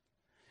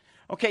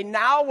 Okay,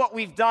 now what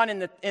we've done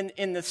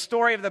in the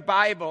story of the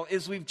Bible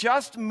is we've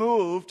just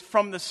moved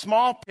from the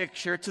small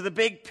picture to the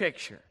big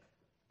picture.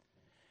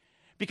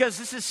 Because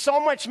this is so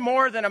much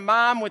more than a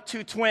mom with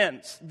 2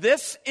 twins.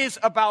 This is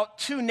about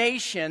 2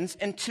 nations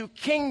and 2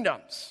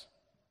 kingdoms.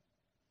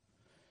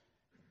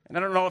 And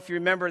I don't know if you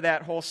remember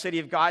that whole City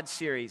of God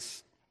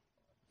series.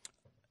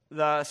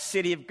 The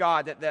City of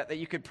God, that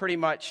you could pretty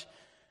much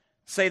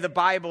say the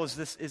Bible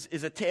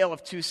is a tale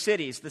of 2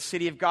 cities, the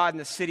city of God and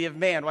the city of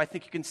man. Well, I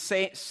think you can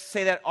say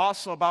that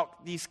also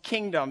about these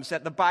kingdoms,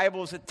 that the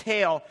Bible is a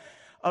tale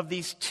of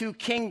these 2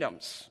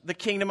 kingdoms, the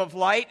kingdom of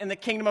light and the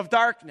kingdom of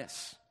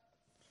darkness.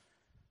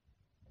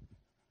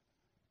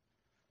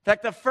 In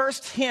fact, the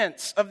first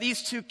hints of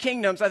these 2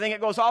 kingdoms, I think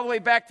it goes all the way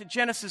back to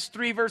Genesis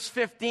 3, verse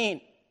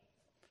 15.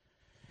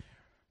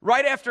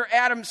 Right after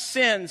Adam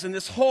sins and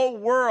this whole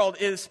world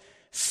is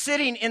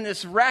sitting in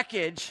this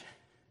wreckage,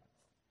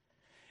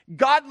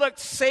 God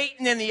looks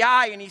Satan in the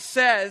eye and he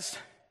says,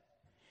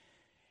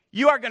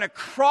 you are going to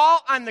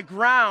crawl on the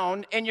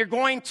ground and you're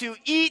going to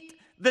eat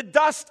the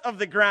dust of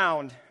the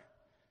ground.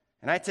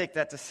 And I take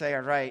that to say,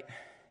 all right,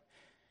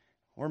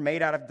 we're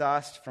made out of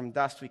dust. From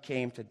dust we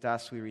came, to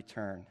dust we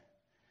return.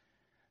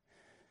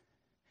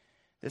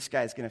 This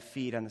guy's going to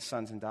feed on the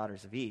sons and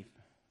daughters of Eve.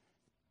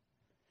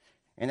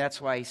 And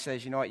that's why he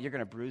says, you know what, you're going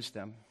to bruise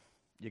them.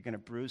 You're going to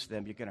bruise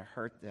them. You're going to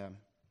hurt them.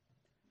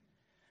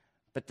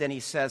 But then he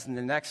says in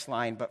the next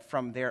line, but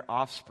from their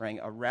offspring,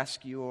 a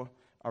rescuer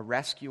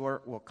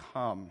will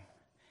come,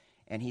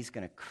 and he's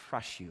going to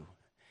crush you.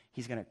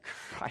 He's going to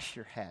crush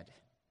your head.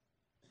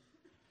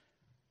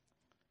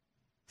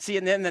 See,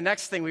 and then the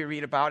next thing we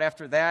read about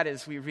after that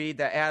is we read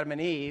that Adam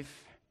and Eve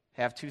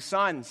have 2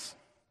 sons.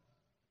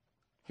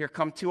 Here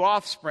come 2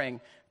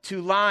 offspring,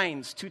 2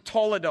 lines, 2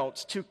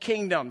 Toledotes, 2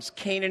 kingdoms,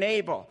 Cain and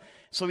Abel.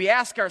 So we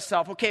ask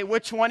ourselves, okay,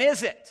 which one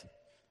is it?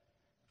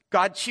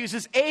 God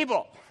chooses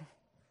Abel.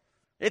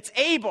 It's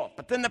Abel.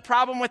 But then the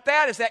problem with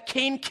that is that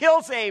Cain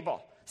kills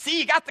Abel. See,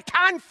 you got the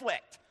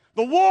conflict,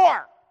 the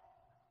war.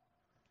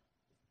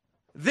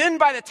 Then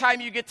by the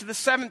time you get to the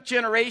 7th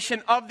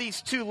generation of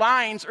these 2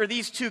 lines or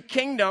these 2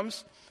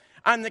 kingdoms,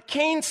 on the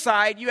Cain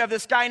side, you have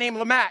this guy named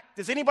Lamech.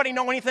 Does anybody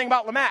know anything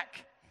about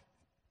Lamech?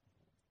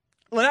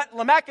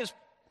 Lamech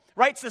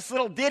writes this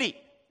little ditty.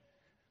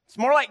 It's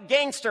more like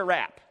gangster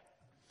rap.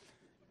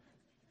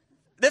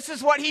 This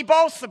is what he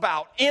boasts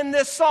about in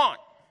this song.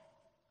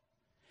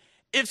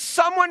 If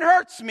someone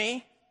hurts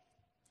me,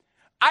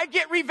 I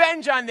get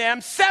revenge on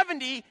them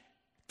 70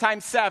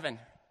 times 7.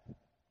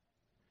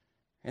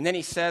 And then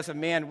he says, a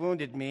man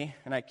wounded me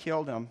and I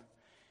killed him.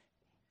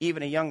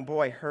 Even a young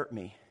boy hurt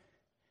me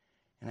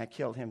and I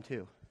killed him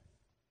too.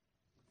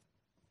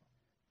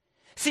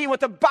 See, what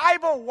the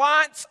Bible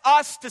wants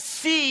us to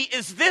see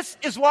is this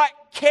is what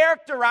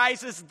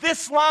characterizes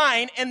this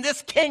line in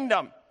this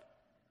kingdom.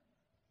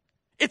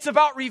 It's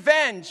about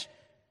revenge.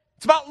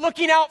 It's about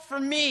looking out for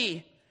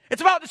me.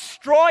 It's about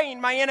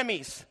destroying my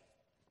enemies.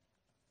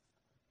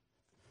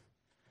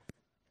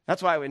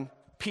 That's why when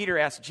Peter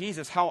asked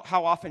Jesus, how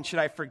often should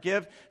I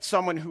forgive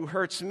someone who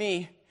hurts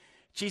me?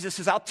 Jesus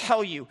says, I'll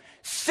tell you,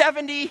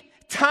 70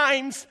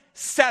 times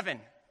 7.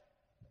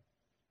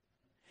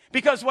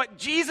 Because what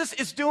Jesus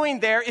is doing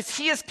there is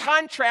he is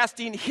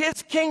contrasting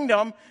his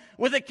kingdom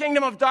with the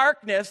kingdom of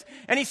darkness.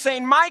 And he's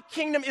saying, my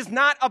kingdom is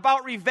not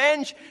about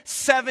revenge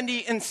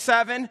 70 and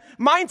 7.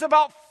 Mine's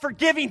about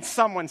forgiving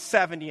someone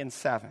 70 and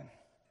 7.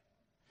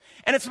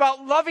 And it's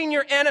about loving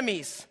your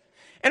enemies.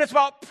 And it's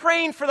about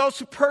praying for those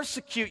who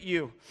persecute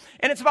you.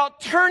 And it's about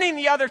turning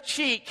the other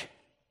cheek.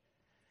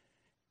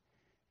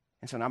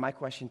 And so now my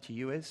question to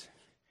you is,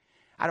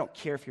 I don't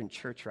care if you're in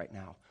church right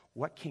now.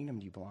 What kingdom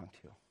do you belong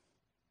to?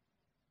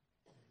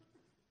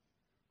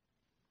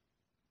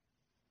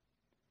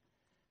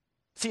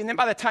 See, and then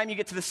by the time you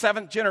get to the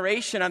 7th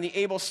generation on the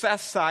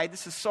Abel-Seth side,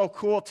 this is so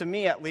cool to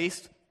me at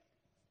least.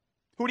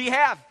 Who do you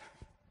have?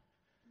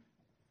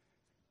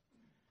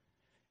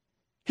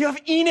 You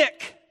have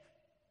Enoch.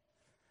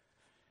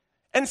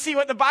 And see,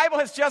 what the Bible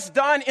has just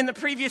done in the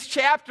previous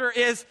chapter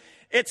is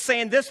it's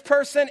saying this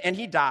person and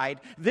he died,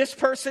 this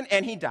person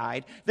and he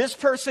died, this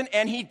person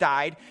and he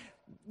died,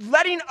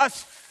 letting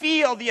us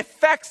feel the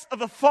effects of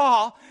the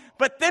fall.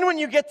 But then when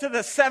you get to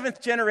the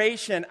seventh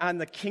generation on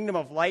the kingdom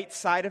of light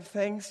side of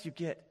things, you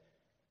get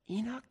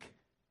Enoch,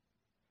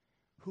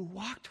 who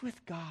walked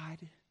with God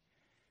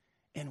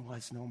and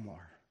was no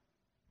more.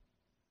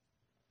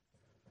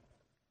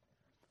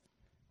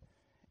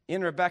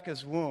 In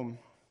Rebekah's womb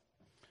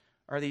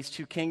are these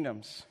two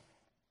kingdoms.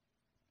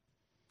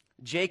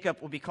 Jacob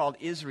will be called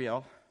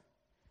Israel.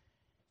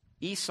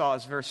 Esau,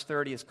 as verse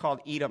 30, is called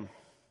Edom.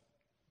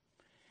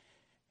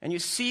 And you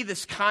see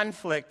this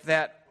conflict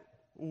that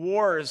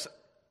wars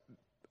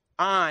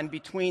on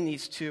between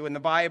these two in the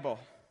Bible.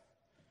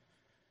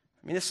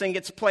 I mean, this thing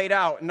gets played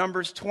out in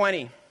Numbers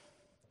 20.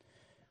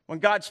 When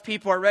God's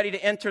people are ready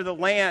to enter the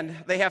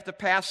land, they have to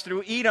pass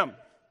through Edom.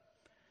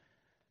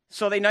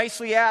 So they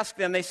nicely ask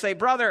them, they say,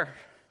 brother,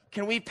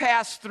 can we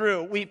pass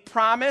through? We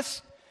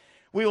promise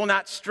we will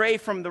not stray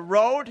from the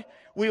road.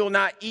 We will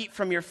not eat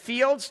from your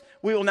fields.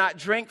 We will not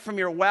drink from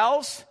your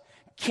wells.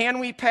 Can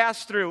we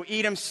pass through?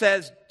 Edom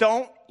says,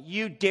 don't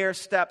you dare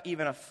step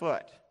even a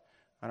foot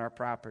on our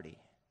property.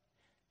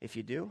 If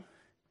you do,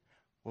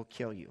 we'll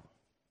kill you.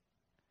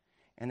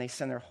 And they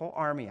send their whole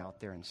army out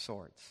there in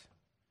swords.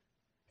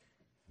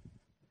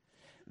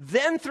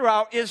 Then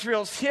throughout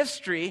Israel's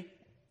history,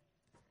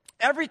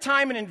 every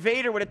time an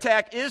invader would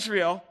attack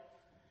Israel,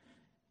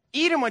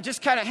 Edom would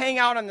just kind of hang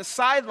out on the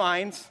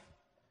sidelines,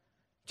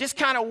 just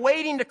kind of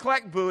waiting to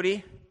collect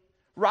booty,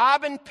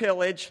 rob and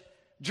pillage,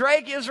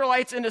 drag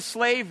Israelites into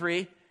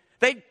slavery.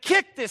 They'd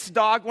kick this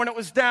dog when it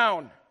was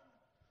down.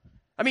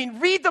 I mean,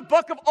 read the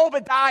book of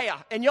Obadiah,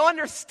 and you'll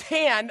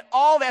understand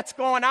all that's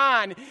going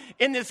on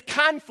in this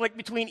conflict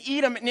between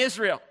Edom and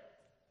Israel.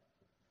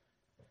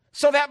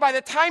 So that by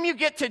the time you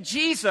get to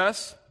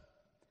Jesus,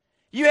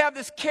 you have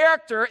this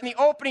character in the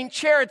opening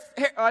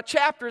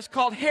chapters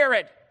called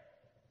Herod.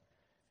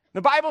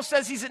 The Bible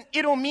says he's an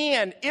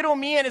Idumean.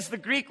 Idumean is the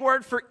Greek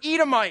word for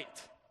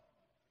Edomite.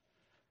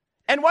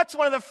 And what's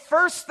one of the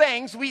first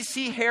things we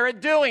see Herod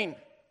doing?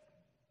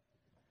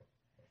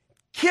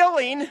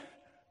 Killing,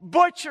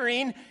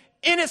 butchering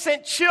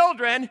innocent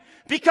children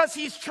because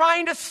he's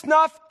trying to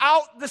snuff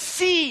out the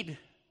seed.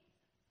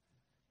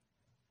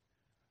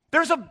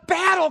 There's a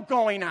battle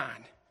going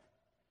on.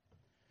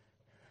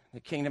 The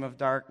kingdom of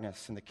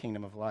darkness and the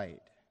kingdom of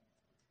light.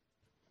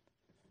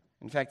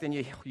 In fact, then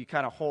you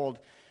kind of hold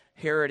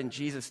Herod and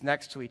Jesus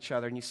next to each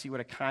other, and you see what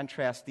a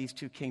contrast these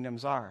two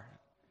kingdoms are.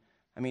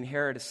 I mean,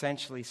 Herod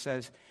essentially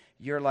says,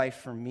 your life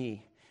for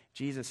me.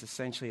 Jesus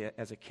essentially,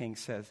 as a king,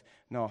 says,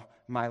 no,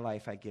 my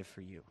life I give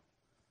for you.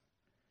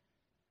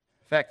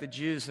 In fact, the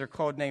Jews, their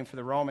code name for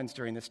the Romans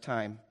during this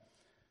time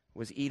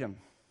was Edom.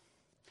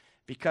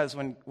 Because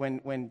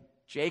when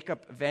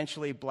Jacob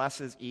eventually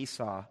blesses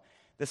Esau,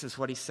 this is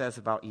what he says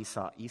about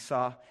Esau.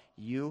 Esau,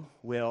 you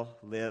will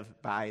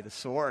live by the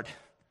sword.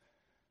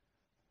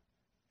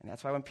 And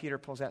that's why when Peter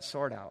pulls that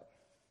sword out,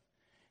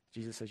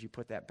 Jesus says, you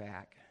put that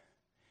back.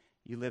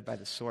 You live by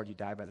the sword, you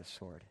die by the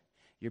sword.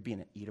 You're being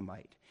an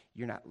Edomite.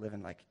 You're not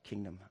living like a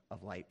kingdom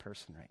of light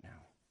person right now.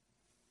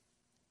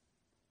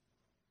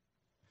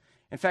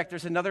 In fact,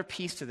 there's another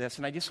piece to this,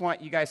 and I just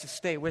want you guys to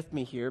stay with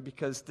me here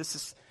because this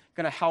is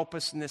going to help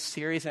us in this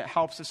series, and it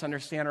helps us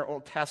understand our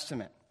Old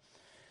Testament.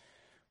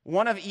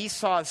 One of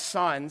Esau's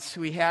sons,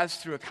 who he has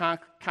through a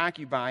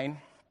concubine,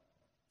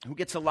 who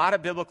gets a lot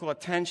of biblical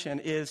attention,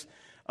 is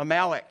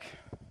Amalek.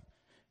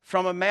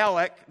 From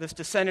Amalek, this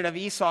descendant of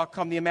Esau,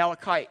 come the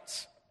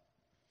Amalekites.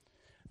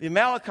 The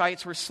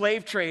Amalekites were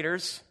slave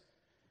traders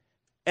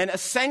and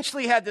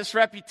essentially had this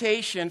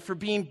reputation for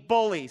being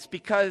bullies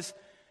because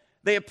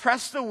they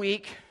oppressed the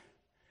weak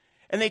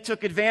and they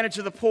took advantage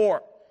of the poor.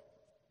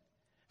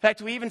 In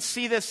fact, we even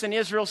see this in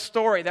Israel's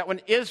story, that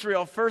when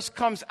Israel first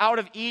comes out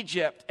of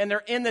Egypt and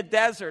they're in the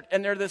desert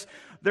and they're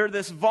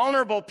this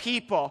vulnerable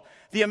people,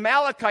 the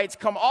Amalekites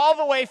come all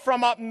the way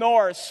from up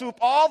north, swoop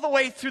all the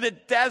way through the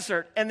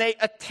desert, and they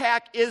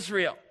attack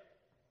Israel.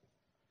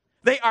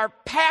 They are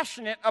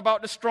passionate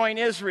about destroying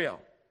Israel.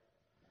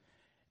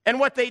 And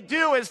what they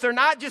do is they're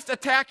not just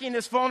attacking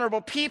this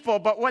vulnerable people,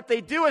 but what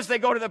they do is they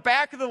go to the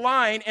back of the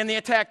line and they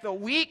attack the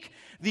weak,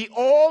 the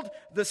old,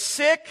 the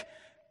sick,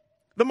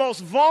 the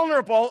most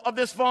vulnerable of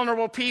this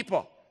vulnerable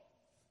people.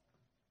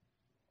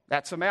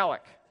 That's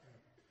Amalek.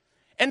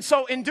 And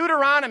so in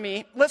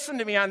Deuteronomy, listen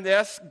to me on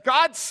this,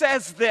 God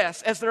says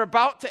this as they're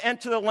about to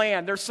enter the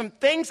land. There's some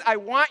things I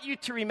want you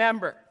to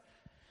remember.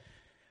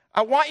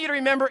 I want you to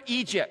remember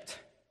Egypt,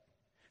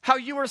 how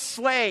you were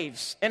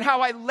slaves, and how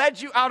I led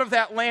you out of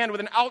that land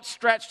with an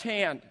outstretched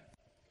hand.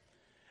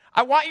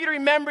 I want you to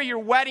remember your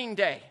wedding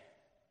day,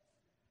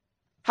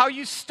 how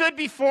you stood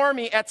before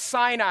me at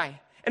Sinai,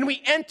 and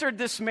we entered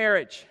this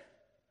marriage.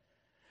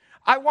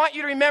 I want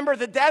you to remember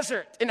the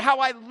desert and how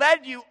I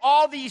led you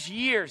all these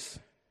years.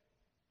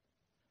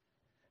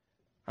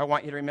 I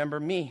want you to remember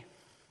me.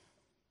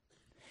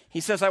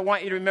 He says, I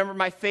want you to remember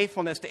my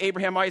faithfulness to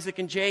Abraham, Isaac,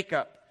 and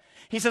Jacob.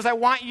 He says, I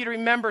want you to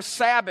remember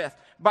Sabbath,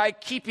 by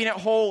keeping it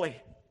holy.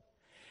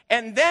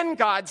 And then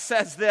God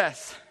says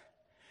this,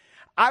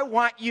 I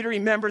want you to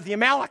remember the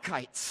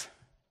Amalekites.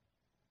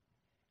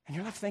 And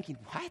you're left thinking,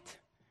 what?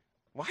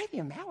 Why the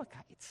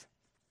Amalekites?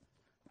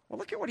 Well,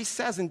 look at what he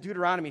says in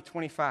Deuteronomy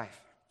 25.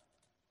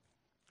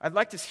 I'd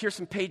like to hear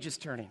some pages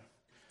turning.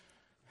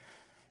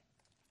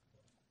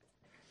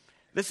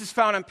 This is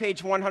found on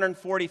page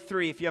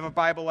 143. If you have a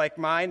Bible like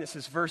mine, this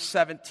is verse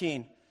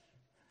 17.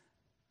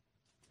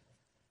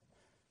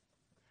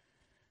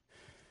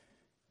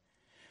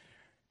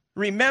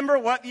 Remember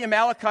what the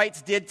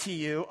Amalekites did to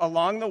you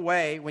along the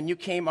way when you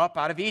came up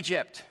out of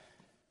Egypt.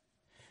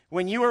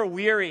 When you were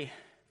weary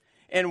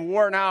and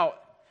worn out,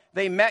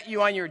 they met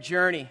you on your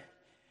journey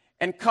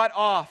and cut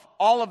off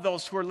all of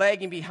those who were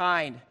lagging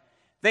behind.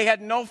 They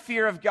had no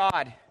fear of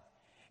God.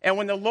 And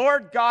when the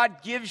Lord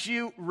God gives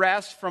you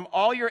rest from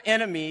all your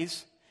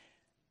enemies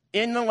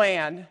in the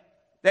land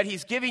that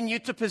he's giving you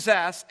to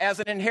possess as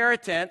an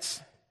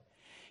inheritance,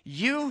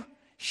 you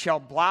shall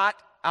blot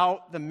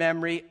out the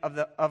memory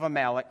of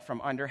Amalek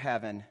from under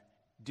heaven.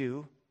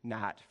 Do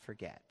not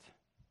forget.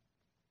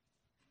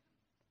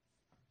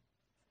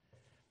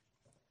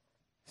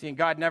 See, and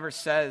God never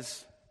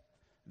says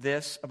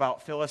this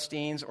about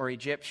Philistines or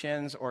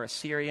Egyptians or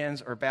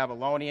Assyrians or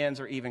Babylonians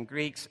or even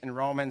Greeks and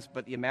Romans,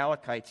 but the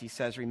Amalekites, he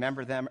says,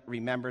 remember them,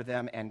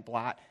 and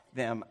blot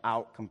them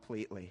out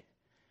completely.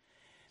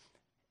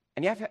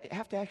 And you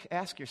have to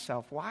ask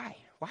yourself, why?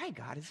 Why,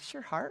 God? Is this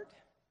your heart?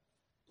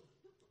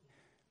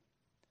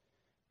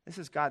 This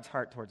is God's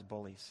heart towards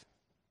bullies.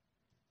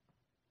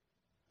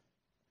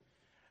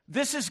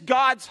 This is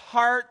God's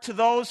heart to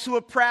those who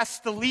oppress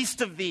the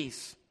least of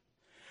these,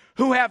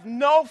 who have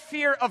no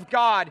fear of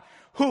God,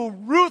 who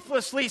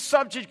ruthlessly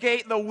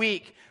subjugate the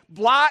weak.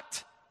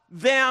 Blot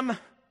them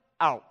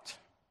out.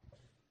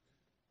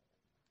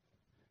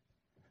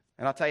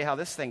 And I'll tell you how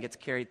this thing gets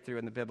carried through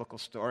in the biblical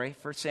story.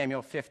 1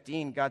 Samuel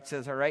 15, God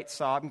says, all right,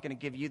 Saul, I'm going to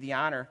give you the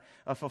honor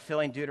of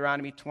fulfilling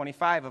Deuteronomy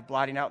 25, of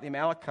blotting out the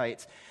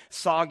Amalekites.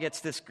 Saul gets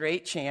this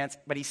great chance,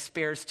 but he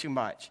spares too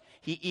much.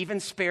 He even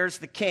spares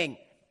the king.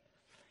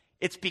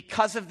 It's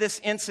because of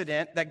this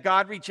incident that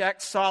God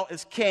rejects Saul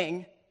as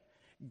king.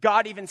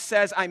 God even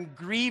says, I'm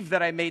grieved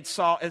that I made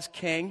Saul as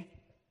king.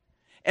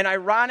 And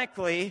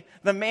ironically,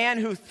 the man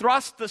who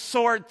thrust the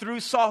sword through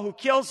Saul, who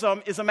kills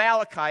him, is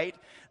Amalekite.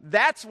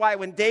 That's why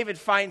when David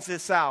finds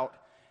this out,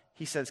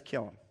 he says,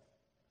 kill him.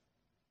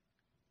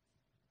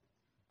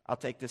 I'll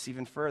take this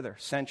even further.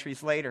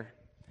 Centuries later,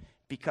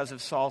 because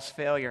of Saul's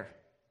failure,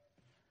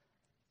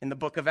 in the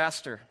book of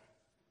Esther,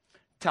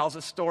 tells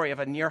a story of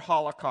a near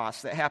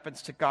Holocaust that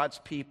happens to God's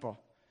people.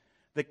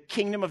 The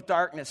kingdom of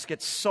darkness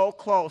gets so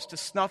close to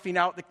snuffing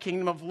out the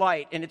kingdom of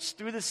light, and it's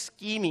through the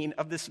scheming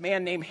of this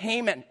man named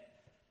Haman. In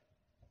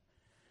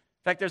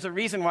fact, there's a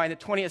reason why in the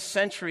 20th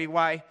century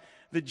why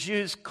the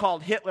Jews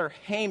called Hitler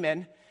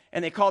Haman,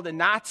 and they called the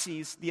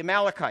Nazis the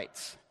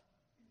Amalekites.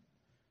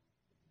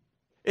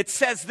 It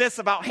says this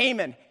about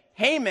Haman.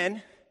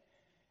 Haman,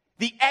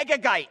 the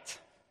Agagite.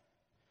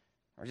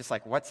 We're just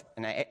like, what's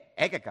an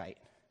Agagite?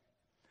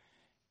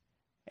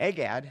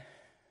 Agag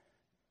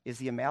is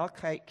the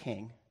Amalekite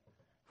king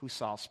who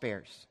Saul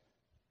spares.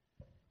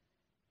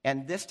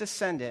 And this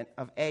descendant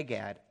of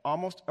Agag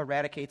almost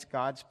eradicates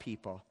God's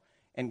people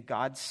and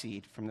God's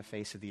seed from the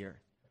face of the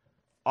earth.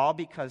 All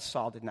because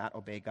Saul did not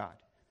obey God.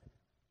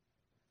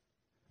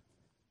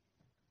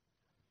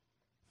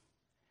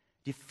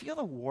 Do you feel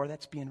the war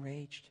that's being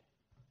waged?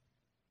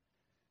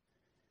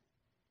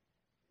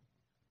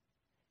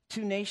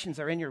 Two nations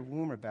are in your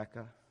womb,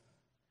 Rebecca.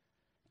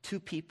 Two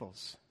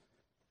peoples.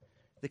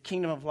 The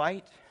kingdom of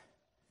light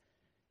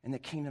and the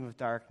kingdom of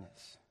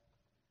darkness.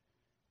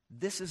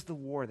 This is the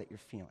war that you're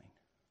feeling.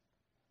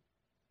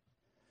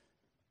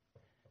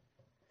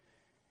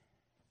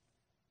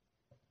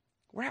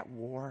 We're at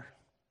war.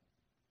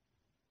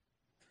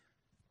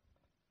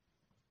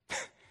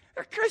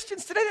 There are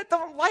Christians today that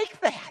don't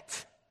like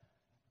that.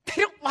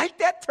 They don't like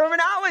that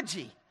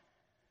terminology.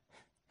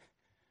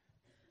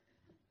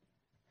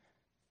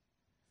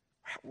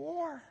 We're at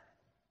war.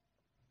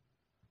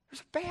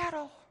 There's a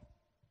battle.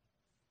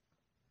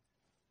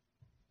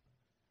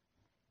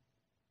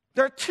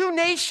 There are two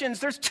nations.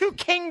 There's two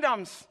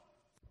kingdoms.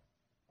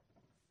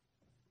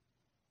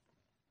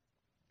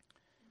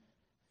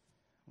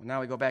 Well,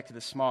 now we go back to the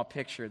small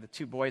picture. The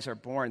two boys are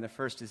born. The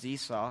first is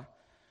Esau,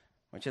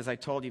 which, as I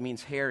told you,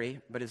 means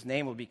hairy, but his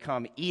name will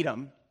become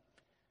Edom,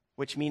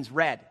 which means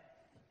red.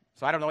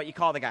 So I don't know what you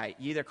call the guy.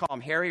 You either call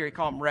him hairy or you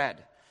call him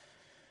red.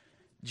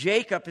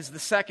 Jacob is the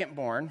second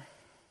born,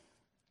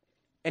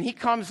 and he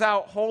comes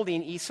out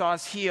holding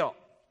Esau's heel.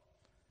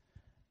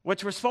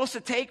 What we're supposed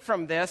to take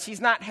from this, he's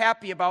not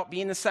happy about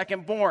being the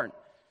second born.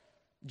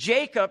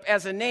 Jacob,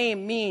 as a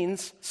name,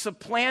 means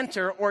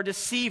supplanter or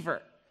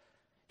deceiver.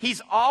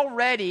 He's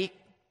already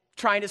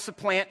trying to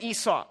supplant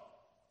Esau.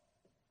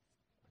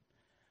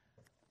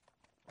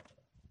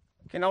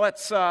 Okay, now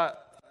let's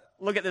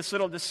look at this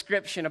little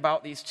description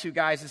about these two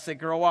guys as they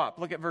grow up.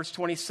 Look at verse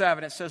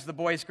 27. It says, the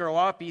boys grow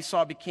up.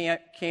 Esau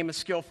became a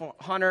skillful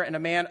hunter and a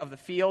man of the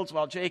fields,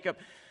 while Jacob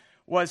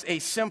was a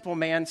simple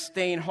man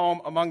staying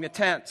home among the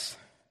tents.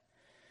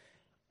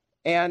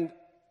 And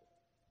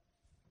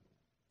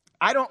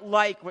I don't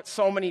like what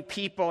so many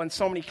people and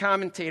so many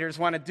commentators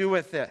want to do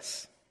with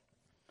this.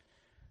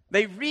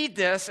 They read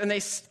this and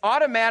they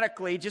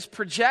automatically just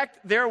project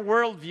their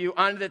worldview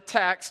onto the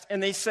text,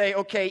 and they say,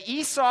 okay,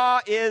 Esau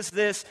is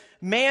this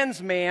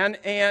man's man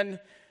and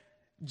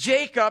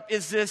Jacob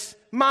is this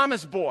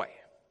mama's boy.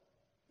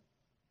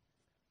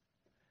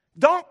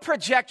 Don't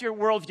project your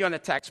worldview on the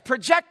text.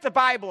 Project the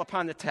Bible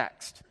upon the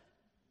text.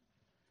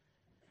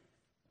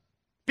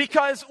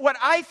 Because what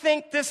I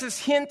think this is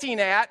hinting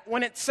at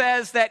when it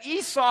says that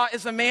Esau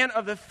is a man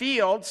of the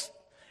fields,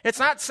 it's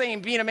not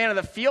saying being a man of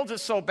the fields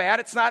is so bad.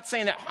 It's not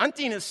saying that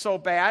hunting is so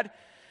bad.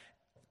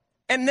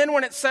 And then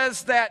when it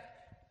says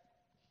that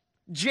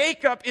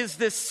Jacob is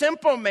this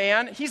simple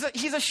man, he's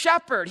a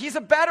shepherd. He's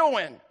a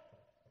Bedouin.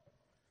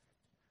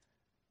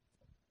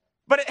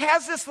 But it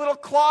has this little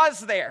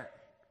clause there,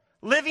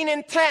 living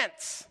in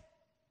tents.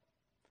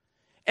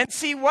 And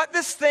see, what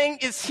this thing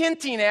is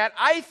hinting at,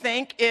 I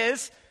think,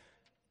 is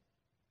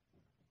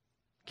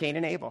Cain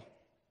and Abel.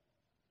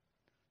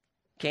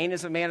 Cain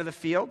is a man of the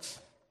fields.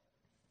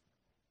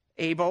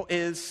 Abel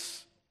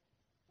is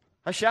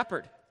a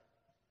shepherd.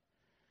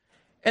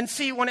 And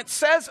see, when it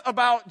says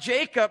about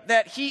Jacob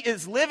that he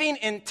is living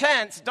in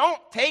tents, don't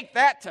take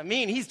that to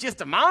mean he's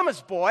just a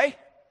mama's boy.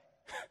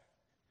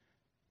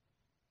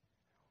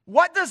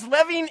 What does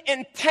living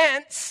in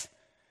tents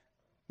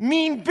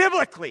mean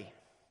biblically?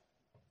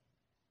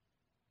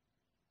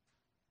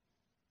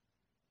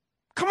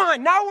 Come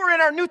on, now we're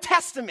in our New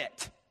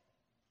Testament.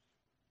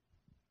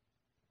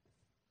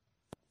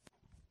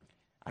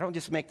 I don't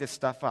just make this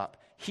stuff up.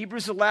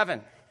 Hebrews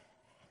 11.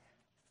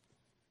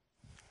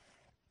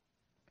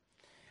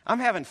 I'm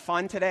having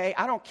fun today.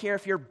 I don't care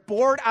if you're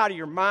bored out of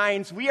your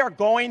minds. We are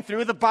going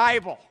through the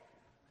Bible.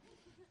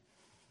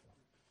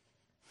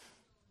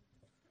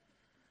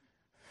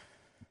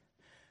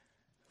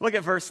 Look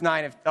at verse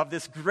 9 of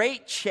this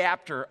great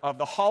chapter of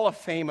the Hall of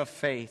Fame of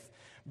faith.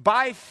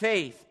 By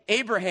faith,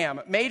 Abraham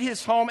made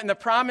his home in the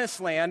promised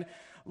land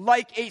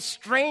like a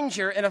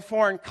stranger in a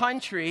foreign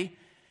country.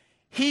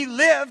 He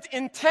lived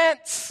in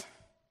tents,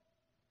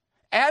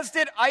 as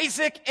did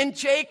Isaac and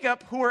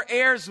Jacob, who were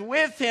heirs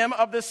with him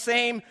of the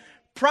same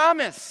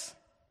promise.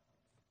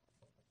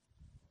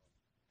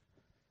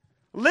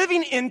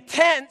 Living in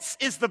tents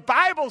is the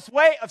Bible's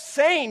way of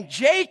saying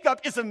Jacob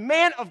is a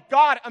man of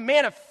God, a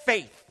man of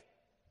faith.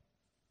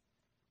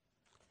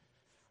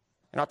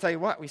 And I'll tell you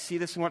what, we see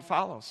this in what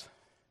follows.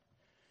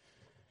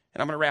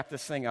 And I'm going to wrap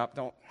this thing up.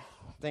 Don't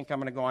think I'm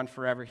going to go on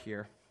forever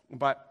here.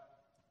 But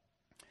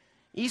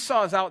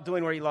Esau is out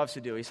doing what he loves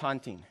to do. He's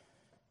hunting.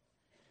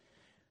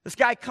 This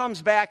guy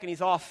comes back and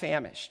he's all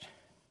famished.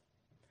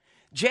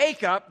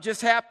 Jacob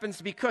just happens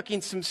to be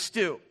cooking some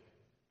stew.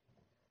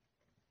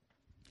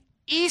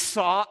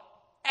 Esau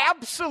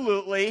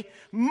absolutely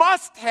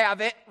must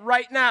have it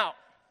right now.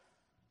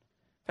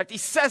 In fact, he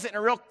says it in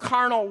a real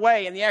carnal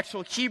way in the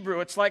actual Hebrew.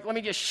 It's like, let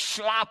me just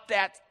slop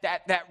that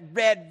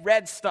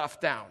red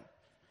stuff down.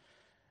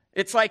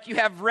 It's like you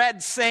have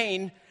red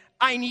saying,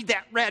 I need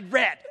that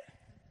red.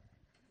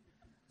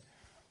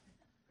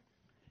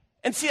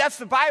 And see, that's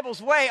the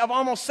Bible's way of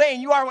almost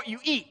saying you are what you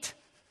eat.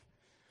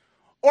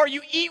 Or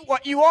you eat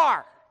what you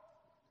are.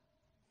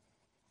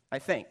 I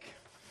think.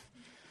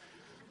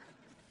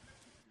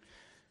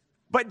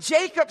 But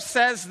Jacob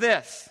says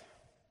this.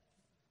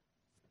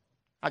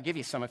 I'll give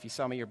you some if you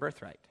sell me your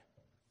birthright.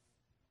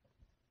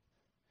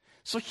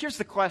 So here's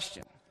the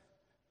question.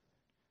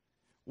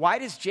 Why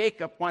does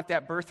Jacob want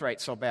that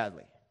birthright so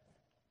badly?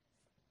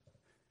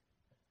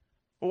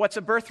 Well, what's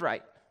a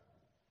birthright?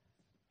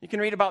 You can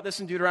read about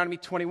this in Deuteronomy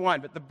 21,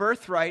 but the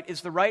birthright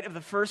is the right of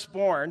the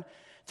firstborn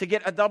to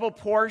get a double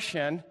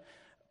portion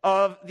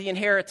of the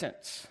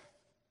inheritance.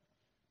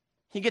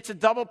 He gets a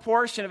double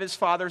portion of his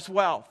father's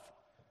wealth.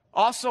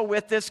 Also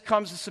with this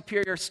comes a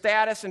superior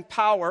status and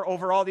power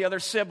over all the other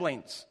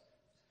siblings.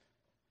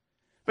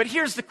 But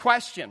here's the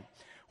question.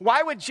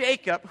 Why would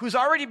Jacob, who's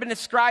already been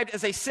described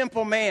as a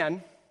simple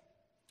man,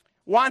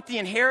 want the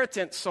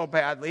inheritance so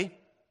badly?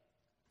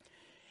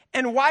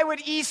 And why would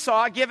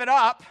Esau give it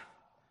up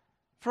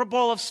for a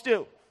bowl of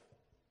stew?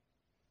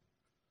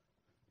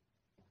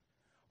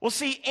 Well,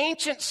 see,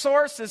 ancient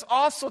sources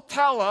also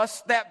tell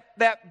us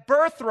that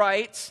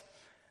birthrights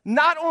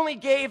not only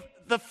gave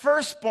the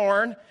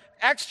firstborn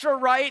extra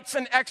rights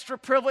and extra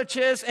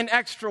privileges and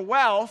extra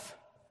wealth,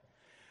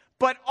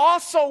 but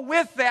also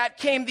with that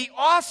came the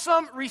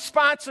awesome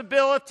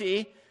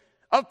responsibility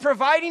of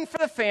providing for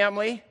the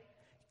family,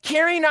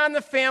 carrying on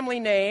the family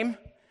name,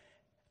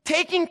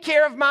 taking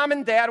care of mom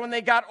and dad when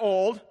they got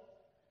old.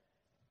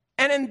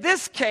 And in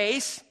this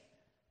case,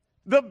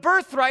 the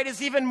birthright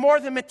is even more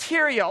than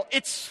material.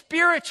 It's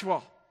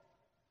spiritual.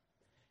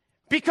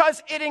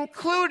 Because it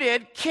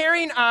included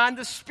carrying on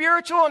the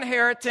spiritual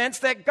inheritance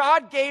that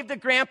God gave to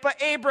Grandpa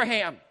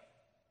Abraham.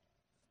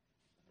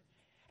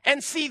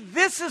 And see,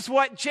 this is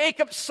what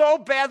Jacob so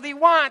badly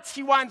wants.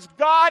 He wants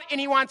God,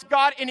 and he wants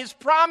God and his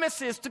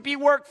promises to be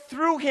worked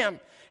through him.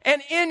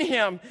 and in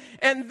him.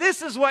 And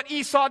this is what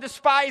Esau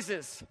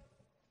despises.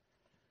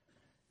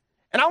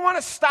 And I want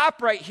to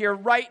stop right here,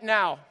 right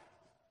now.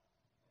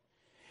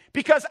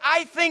 Because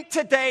I think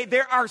today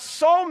there are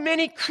so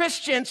many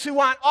Christians who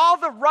want all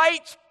the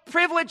rights,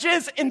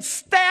 privileges, and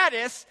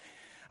status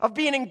of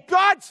being in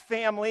God's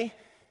family,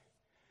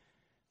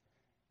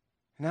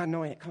 not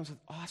knowing it comes with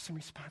awesome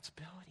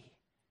responsibility.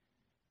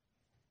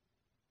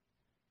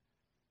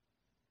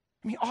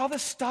 I mean, all the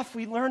stuff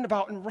we learned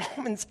about in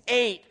Romans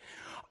 8,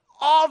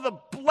 all the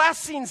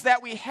blessings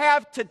that we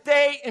have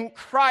today in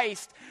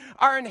Christ,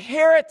 our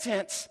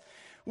inheritance,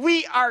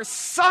 we are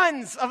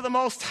sons of the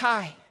Most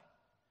High.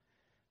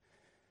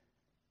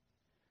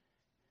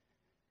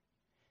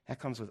 That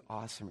comes with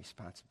awesome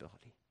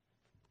responsibility.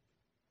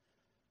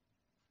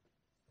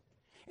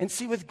 And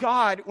see, with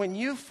God, when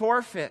you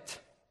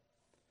forfeit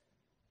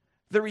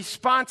the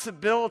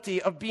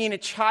responsibility of being a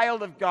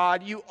child of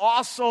God, you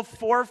also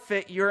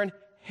forfeit your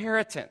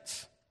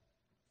inheritance.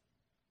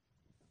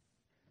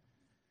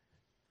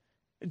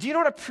 Do you know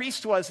what a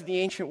priest was in the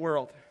ancient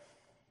world?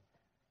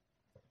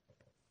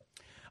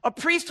 A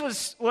priest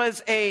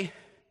was a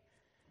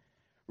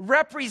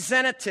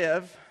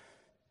representative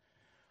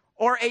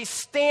or a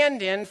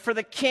stand-in for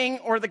the king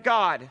or the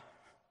god.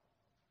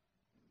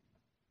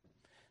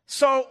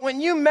 So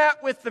when you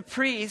met with the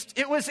priest,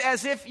 it was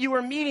as if you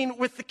were meeting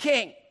with the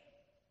king.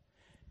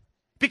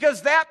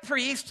 Because that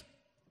priest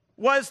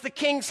was the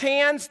king's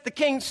hands, the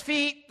king's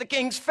feet, the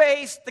king's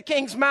face, the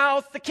king's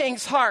mouth, the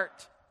king's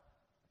heart.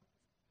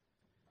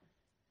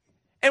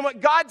 And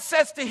what God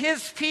says to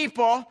his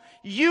people,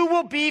 you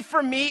will be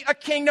for me a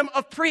kingdom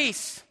of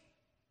priests.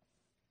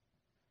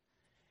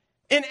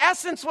 In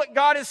essence, what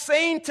God is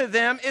saying to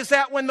them is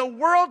that when the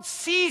world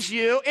sees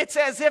you, it's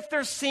as if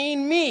they're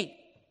seeing me.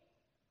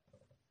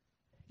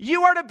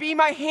 You are to be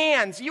my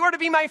hands. You are to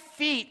be my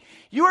feet.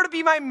 You are to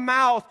be my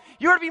mouth.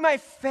 You are to be my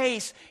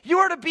face. You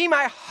are to be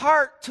my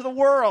heart to the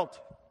world.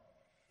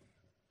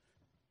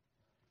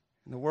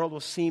 And the world will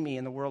see me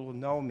and the world will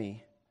know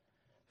me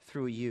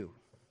through you.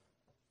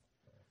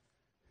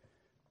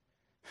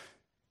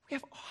 We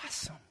have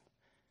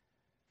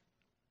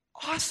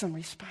awesome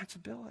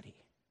responsibility.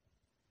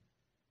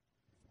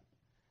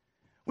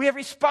 We have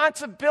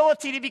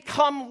responsibility to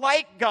become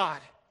like God,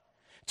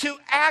 to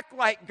act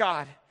like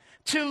God,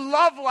 to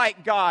love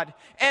like God,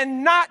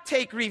 and not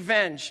take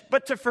revenge,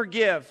 but to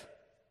forgive.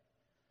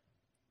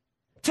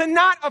 To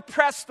not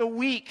oppress the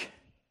weak,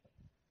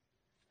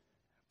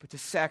 but to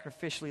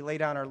sacrificially lay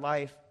down our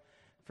life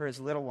for his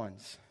little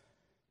ones.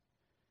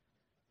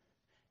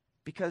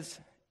 Because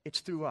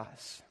it's through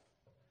us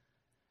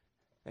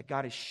that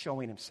God is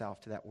showing himself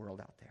to that world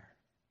out there.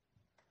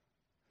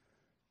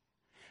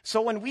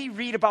 So when we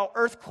read about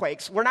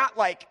earthquakes, we're not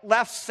like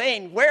left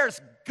saying, where's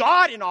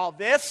God in all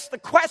this? The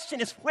question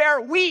is, where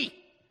are we?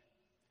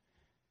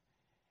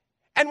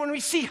 And when we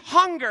see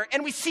hunger,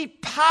 and we see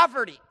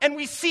poverty, and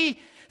we see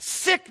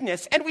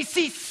sickness, and we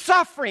see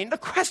suffering, the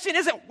question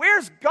isn't,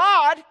 where's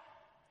God?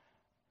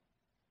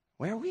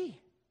 Where are we?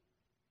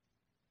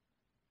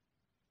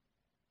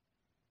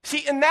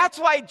 See, and that's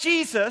why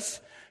Jesus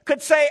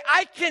could say,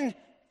 I can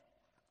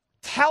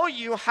tell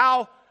you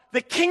how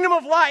the kingdom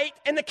of light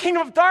and the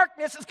kingdom of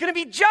darkness is going to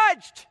be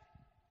judged.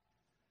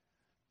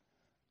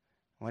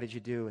 What did you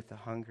do with the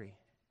hungry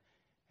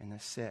and the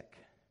sick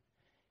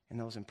and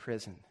those in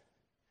prison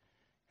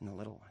and the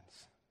little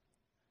ones?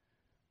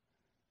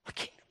 What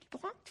kingdom do you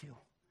belong to?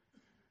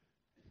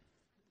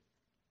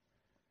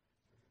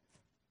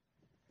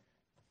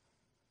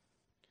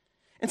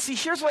 And see,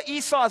 here's what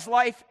Esau's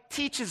life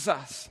teaches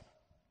us.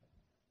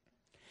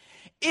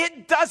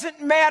 It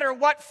doesn't matter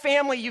what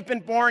family you've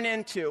been born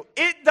into.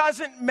 It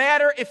doesn't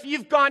matter if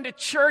you've gone to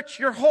church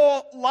your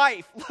whole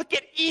life. Look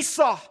at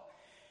Esau.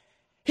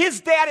 His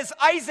dad is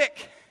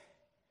Isaac.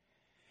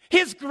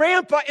 His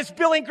grandpa is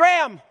Billy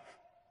Graham.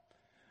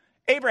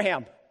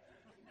 Abraham.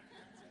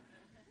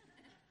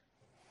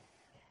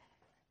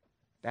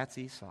 That's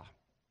Esau.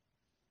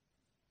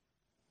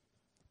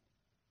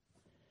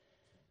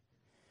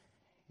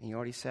 And you know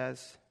what he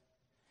says?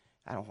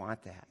 I don't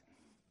want that.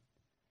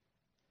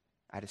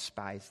 I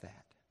despise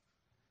that.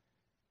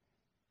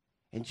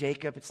 And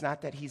Jacob, it's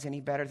not that he's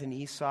any better than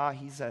Esau.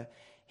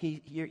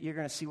 You're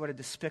going to see what a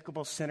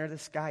despicable sinner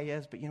this guy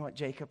is. But you know what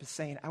Jacob is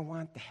saying? I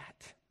want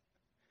that.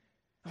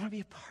 I want to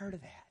be a part of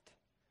that.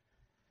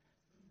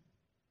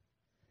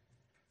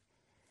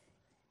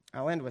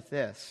 I'll end with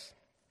this.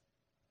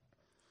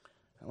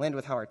 I'll end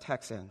with how our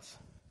text ends.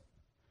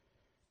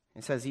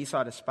 It says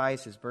Esau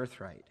despised his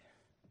birthright.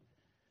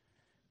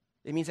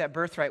 It means that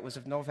birthright was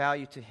of no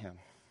value to him.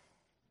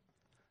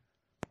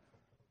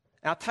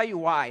 And I'll tell you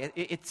why.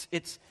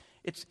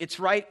 It's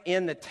right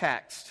in the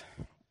text.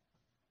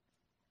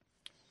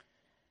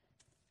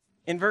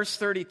 In verse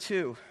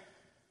 32,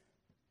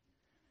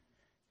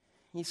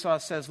 Esau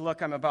says,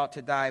 look, I'm about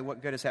to die.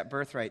 What good is that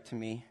birthright to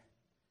me?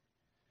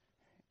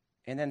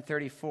 And then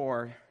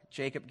 34,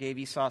 Jacob gave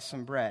Esau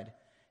some bread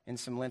and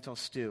some lentil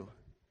stew.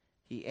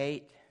 He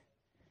ate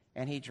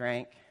and he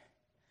drank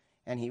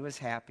and he was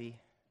happy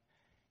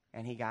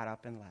and he got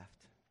up and left.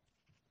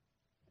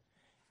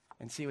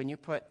 And see, when you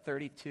put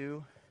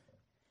 32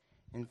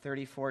 and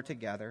 34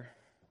 together,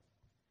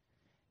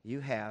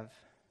 you have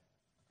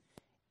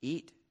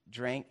eat,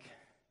 drink,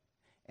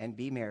 and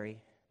be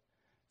merry,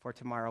 for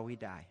tomorrow we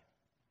die.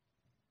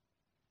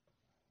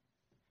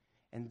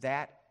 And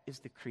that is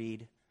the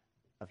creed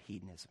of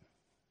hedonism.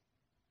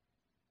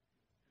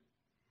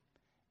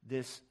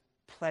 This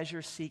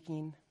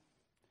pleasure-seeking,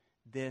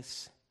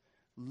 this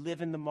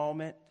live in the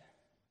moment,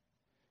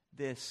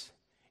 this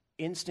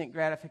instant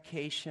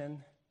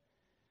gratification,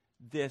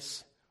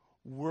 this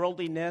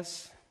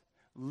worldliness,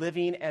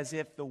 living as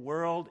if the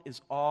world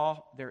is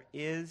all there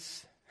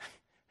is.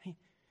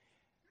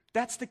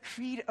 That's the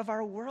creed of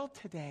our world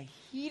today,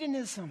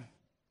 hedonism.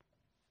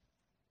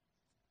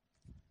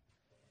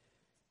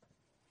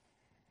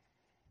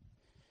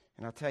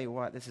 And I'll tell you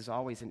what, this is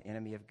always an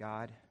enemy of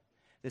God.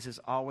 This is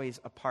always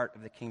a part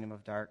of the kingdom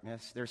of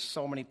darkness. There's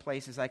so many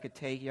places I could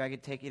take you. I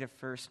could take you to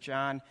 1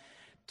 John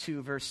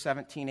 2, verse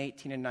 17,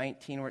 18, and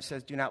 19, where it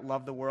says, do not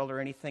love the world or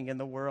anything in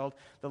the world,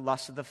 the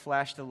lust of the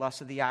flesh, the lust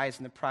of the eyes,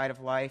 and the pride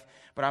of life.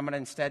 But I'm going to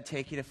instead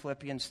take you to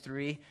Philippians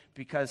 3,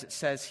 because it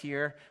says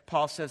here,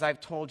 Paul says, I've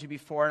told you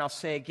before, and I'll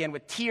say again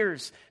with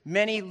tears,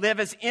 many live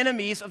as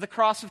enemies of the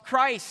cross of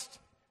Christ.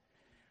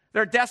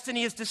 Their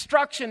destiny is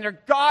destruction. Their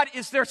God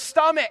is their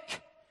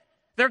stomach.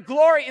 Their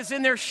glory is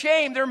in their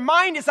shame. Their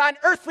mind is on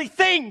earthly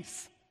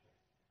things.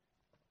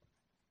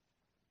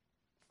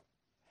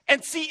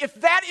 And see, if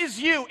that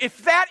is you,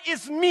 if that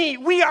is me,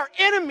 we are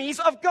enemies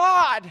of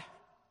God.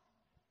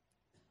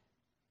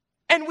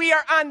 And we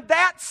are on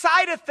that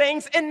side of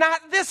things and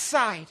not this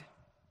side.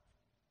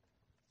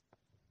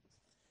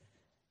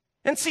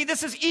 And see,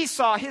 this is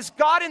Esau. His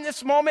God in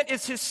this moment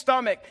is his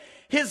stomach.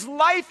 His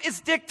life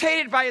is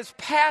dictated by his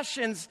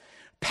passions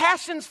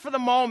for the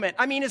moment.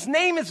 I mean, his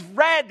name is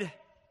red.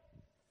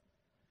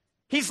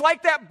 He's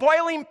like that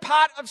boiling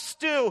pot of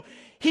stew.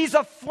 He's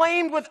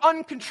aflamed with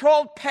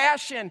uncontrolled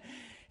passion.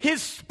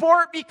 His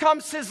sport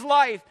becomes his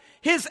life.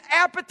 His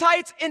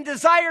appetites and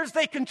desires,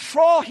 they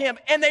control him,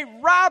 and they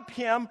rob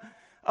him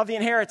of the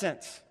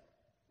inheritance.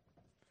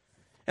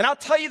 And I'll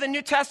tell you the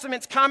New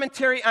Testament's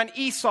commentary on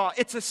Esau.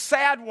 It's a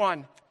sad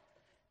one.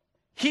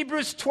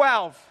 Hebrews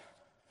 12,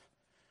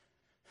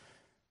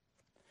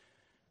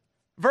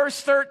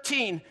 verse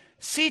 13.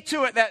 See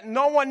to it that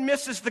no one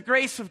misses the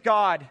grace of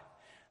God,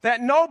 that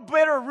no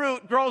bitter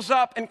root grows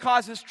up and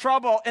causes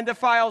trouble and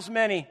defiles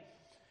many.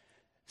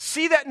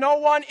 See that no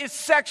one is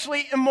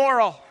sexually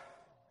immoral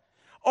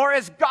or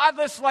is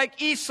godless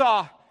like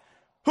Esau,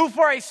 who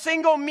for a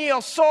single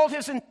meal sold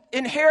his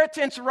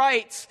inheritance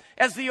rights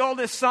as the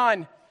oldest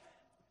son.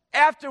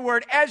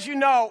 Afterward, as you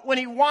know, when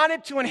he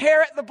wanted to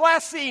inherit the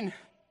blessing,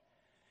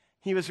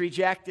 he was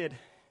rejected.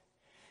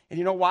 And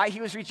you know why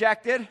he was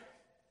rejected?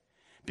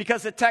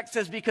 Because the text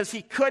says, because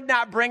he could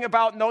not bring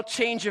about no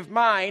change of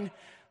mind,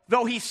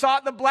 though he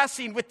sought the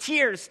blessing with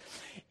tears.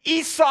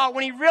 Esau,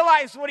 when he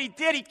realized what he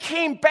did, he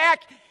came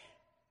back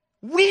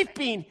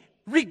weeping,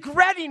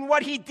 regretting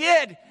what he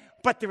did.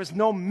 But there was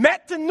no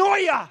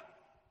metanoia.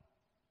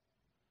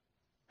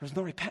 There was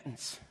no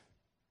repentance.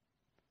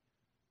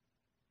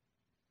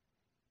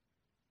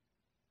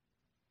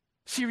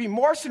 See,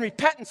 remorse and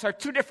repentance are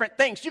two different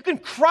things. You can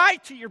cry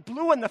till you're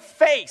blue in the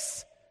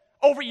face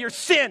over your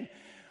sin,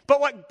 but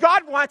what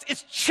God wants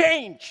is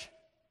change.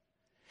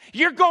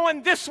 You're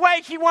going this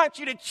way, he wants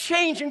you to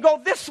change and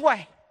go this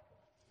way.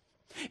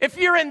 If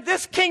you're in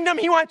this kingdom,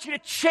 he wants you to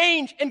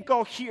change and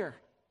go here.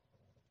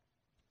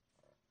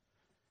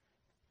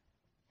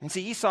 And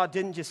see, Esau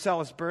didn't just sell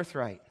his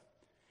birthright.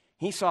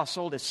 Esau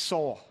sold his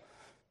soul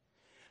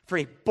for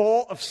a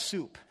bowl of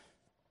soup.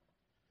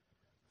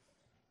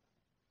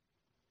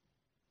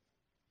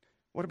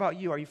 What about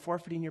you? Are you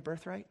forfeiting your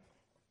birthright?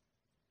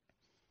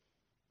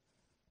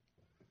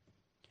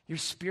 Your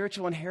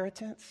spiritual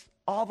inheritance?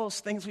 All those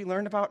things we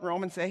learned about in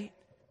Romans 8?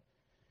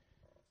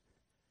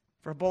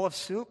 For a bowl of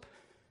soup?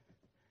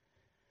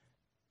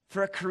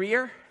 For a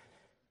career?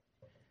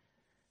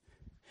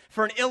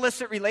 For an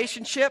illicit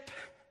relationship?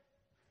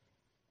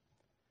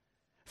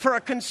 For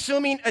a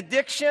consuming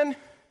addiction?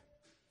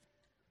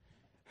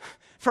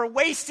 For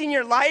wasting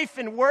your life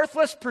in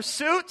worthless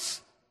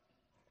pursuits?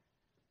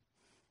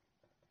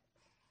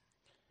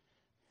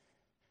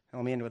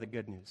 Let me end with the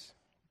good news.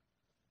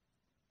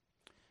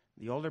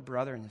 The older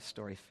brother in this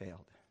story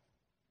failed.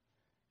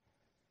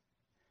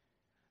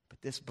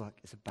 But this book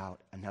is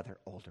about another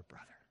older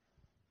brother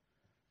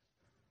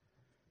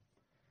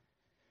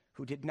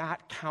who did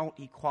not count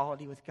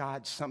equality with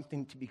God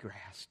something to be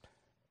grasped.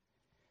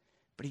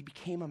 But he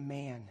became a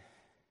man,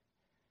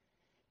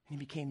 and he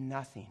became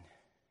nothing,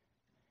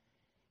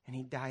 and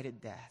he died a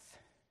death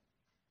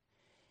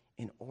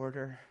in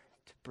order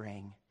to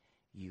bring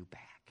you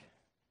back.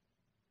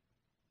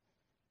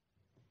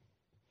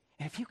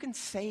 And if you can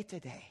say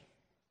today,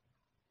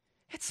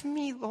 it's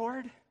me,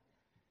 Lord.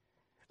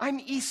 I'm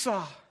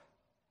Esau.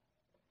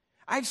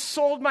 I've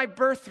sold my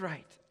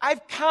birthright.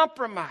 I've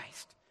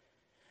compromised.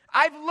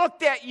 I've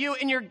looked at you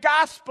in your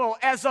gospel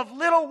as of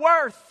little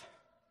worth.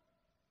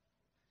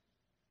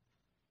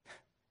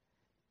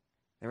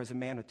 There was a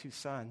man with 2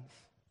 sons.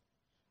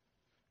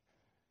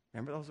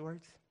 Remember those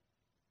words?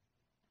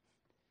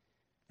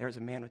 There was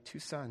a man with 2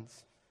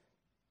 sons.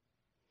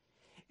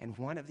 And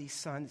one of these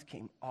sons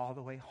came all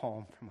the way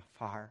home from a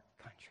far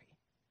country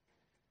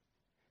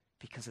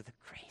because of the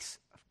grace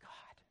of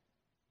God.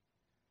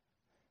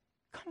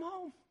 Come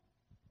home.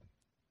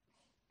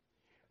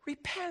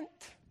 Repent.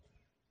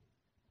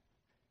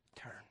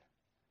 Turn.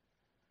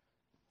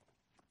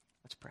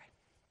 Let's pray.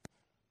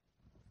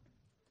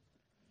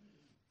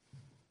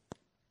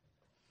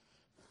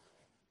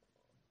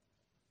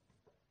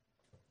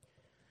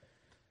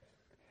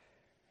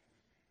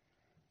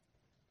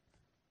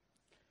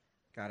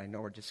 God, I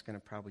know we're just going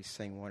to probably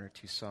sing 1 or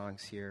 2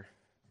 songs here.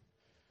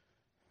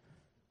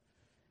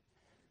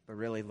 But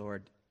really,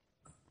 Lord,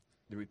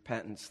 the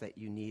repentance that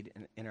you need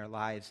in our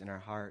lives, in our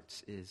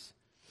hearts, is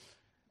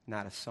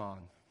not a song.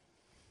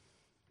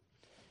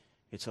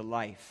 It's a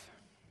life.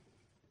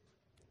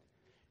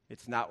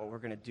 It's not what we're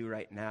going to do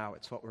right now.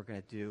 It's what we're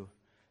going to do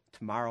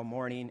tomorrow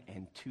morning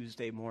and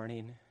Tuesday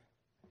morning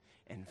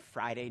and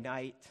Friday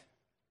night